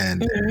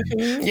 and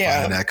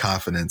finding that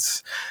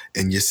confidence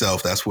in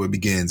yourself. That's where it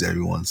begins,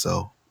 everyone.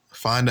 So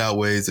find out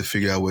ways to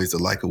figure out ways to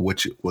like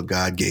what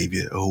God gave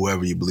you or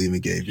whoever you believe in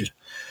gave you.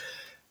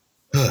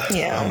 I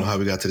don't know how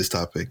we got to this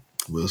topic,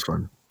 but it was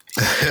fun.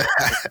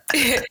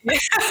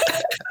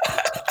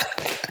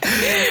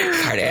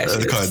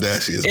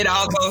 Kardashians. It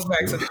all goes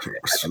back to the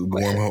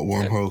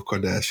wormhole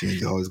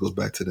Kardashians. It always goes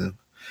back to them.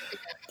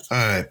 All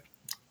right.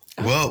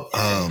 Well,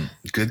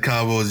 good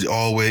convo as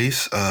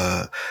always.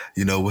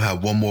 You know, we'll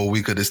have one more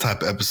week of this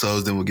type of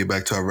episodes, then we'll get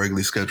back to our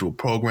regularly scheduled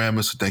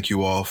programming. So thank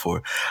you all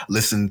for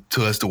listening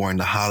to us during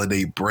the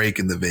holiday break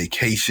and the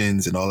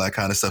vacations and all that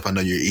kind of stuff. I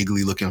know you're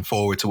eagerly looking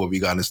forward to what we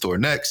got in store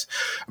next.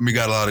 And we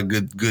got a lot of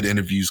good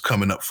interviews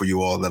coming up for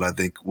you all that I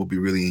think will be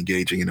really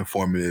engaging and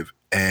informative.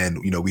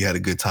 And, you know, we had a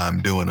good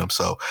time doing them.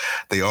 So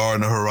they are on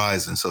the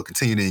horizon. So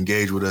continue to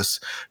engage with us.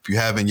 If you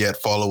haven't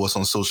yet, follow us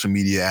on social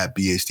media at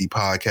BhD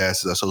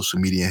Podcast is our social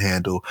media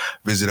handle.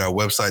 Visit our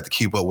website to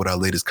keep up with our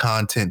latest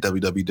content,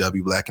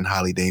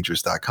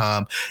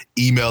 www.blackandhighlydangerous.com.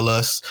 Email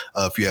us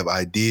if you have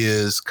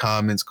ideas,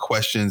 comments,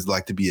 questions,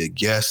 like to be a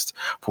guest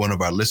for one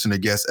of our listener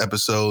guest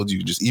episodes. You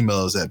can just email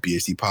us at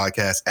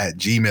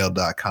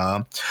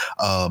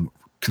bhdpodcast@gmail.com.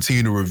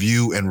 Continue to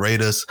review and rate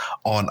us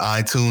on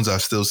iTunes.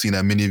 I've still seen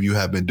that many of you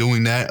have been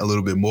doing that a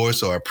little bit more.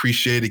 So I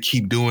appreciate it.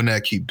 Keep doing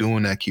that. Keep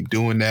doing that. Keep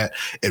doing that.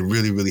 It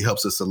really, really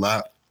helps us a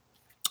lot.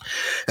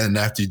 And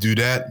after you do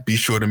that, be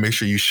sure to make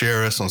sure you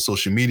share us on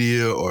social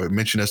media or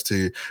mention us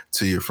to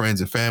your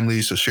friends and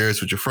families. So share us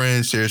with your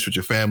friends, share us with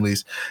your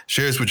families,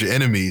 share us with your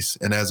enemies.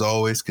 And as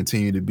always,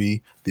 continue to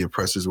be the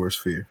oppressor's worst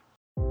fear.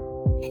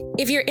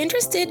 If you're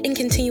interested in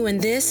continuing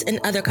this and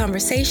other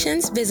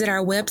conversations, visit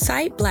our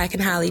website,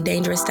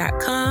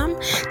 blackandhighlydangerous.com,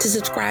 to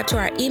subscribe to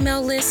our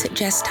email list,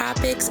 suggest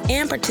topics,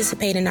 and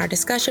participate in our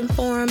discussion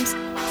forums.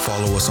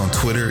 Follow us on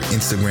Twitter,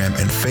 Instagram,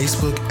 and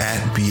Facebook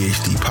at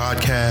BhD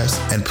Podcast.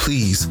 And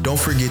please don't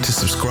forget to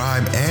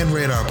subscribe and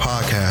rate our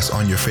podcast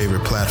on your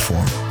favorite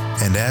platform.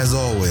 And as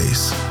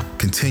always,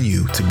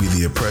 continue to be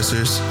the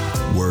oppressor's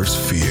worst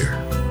fear.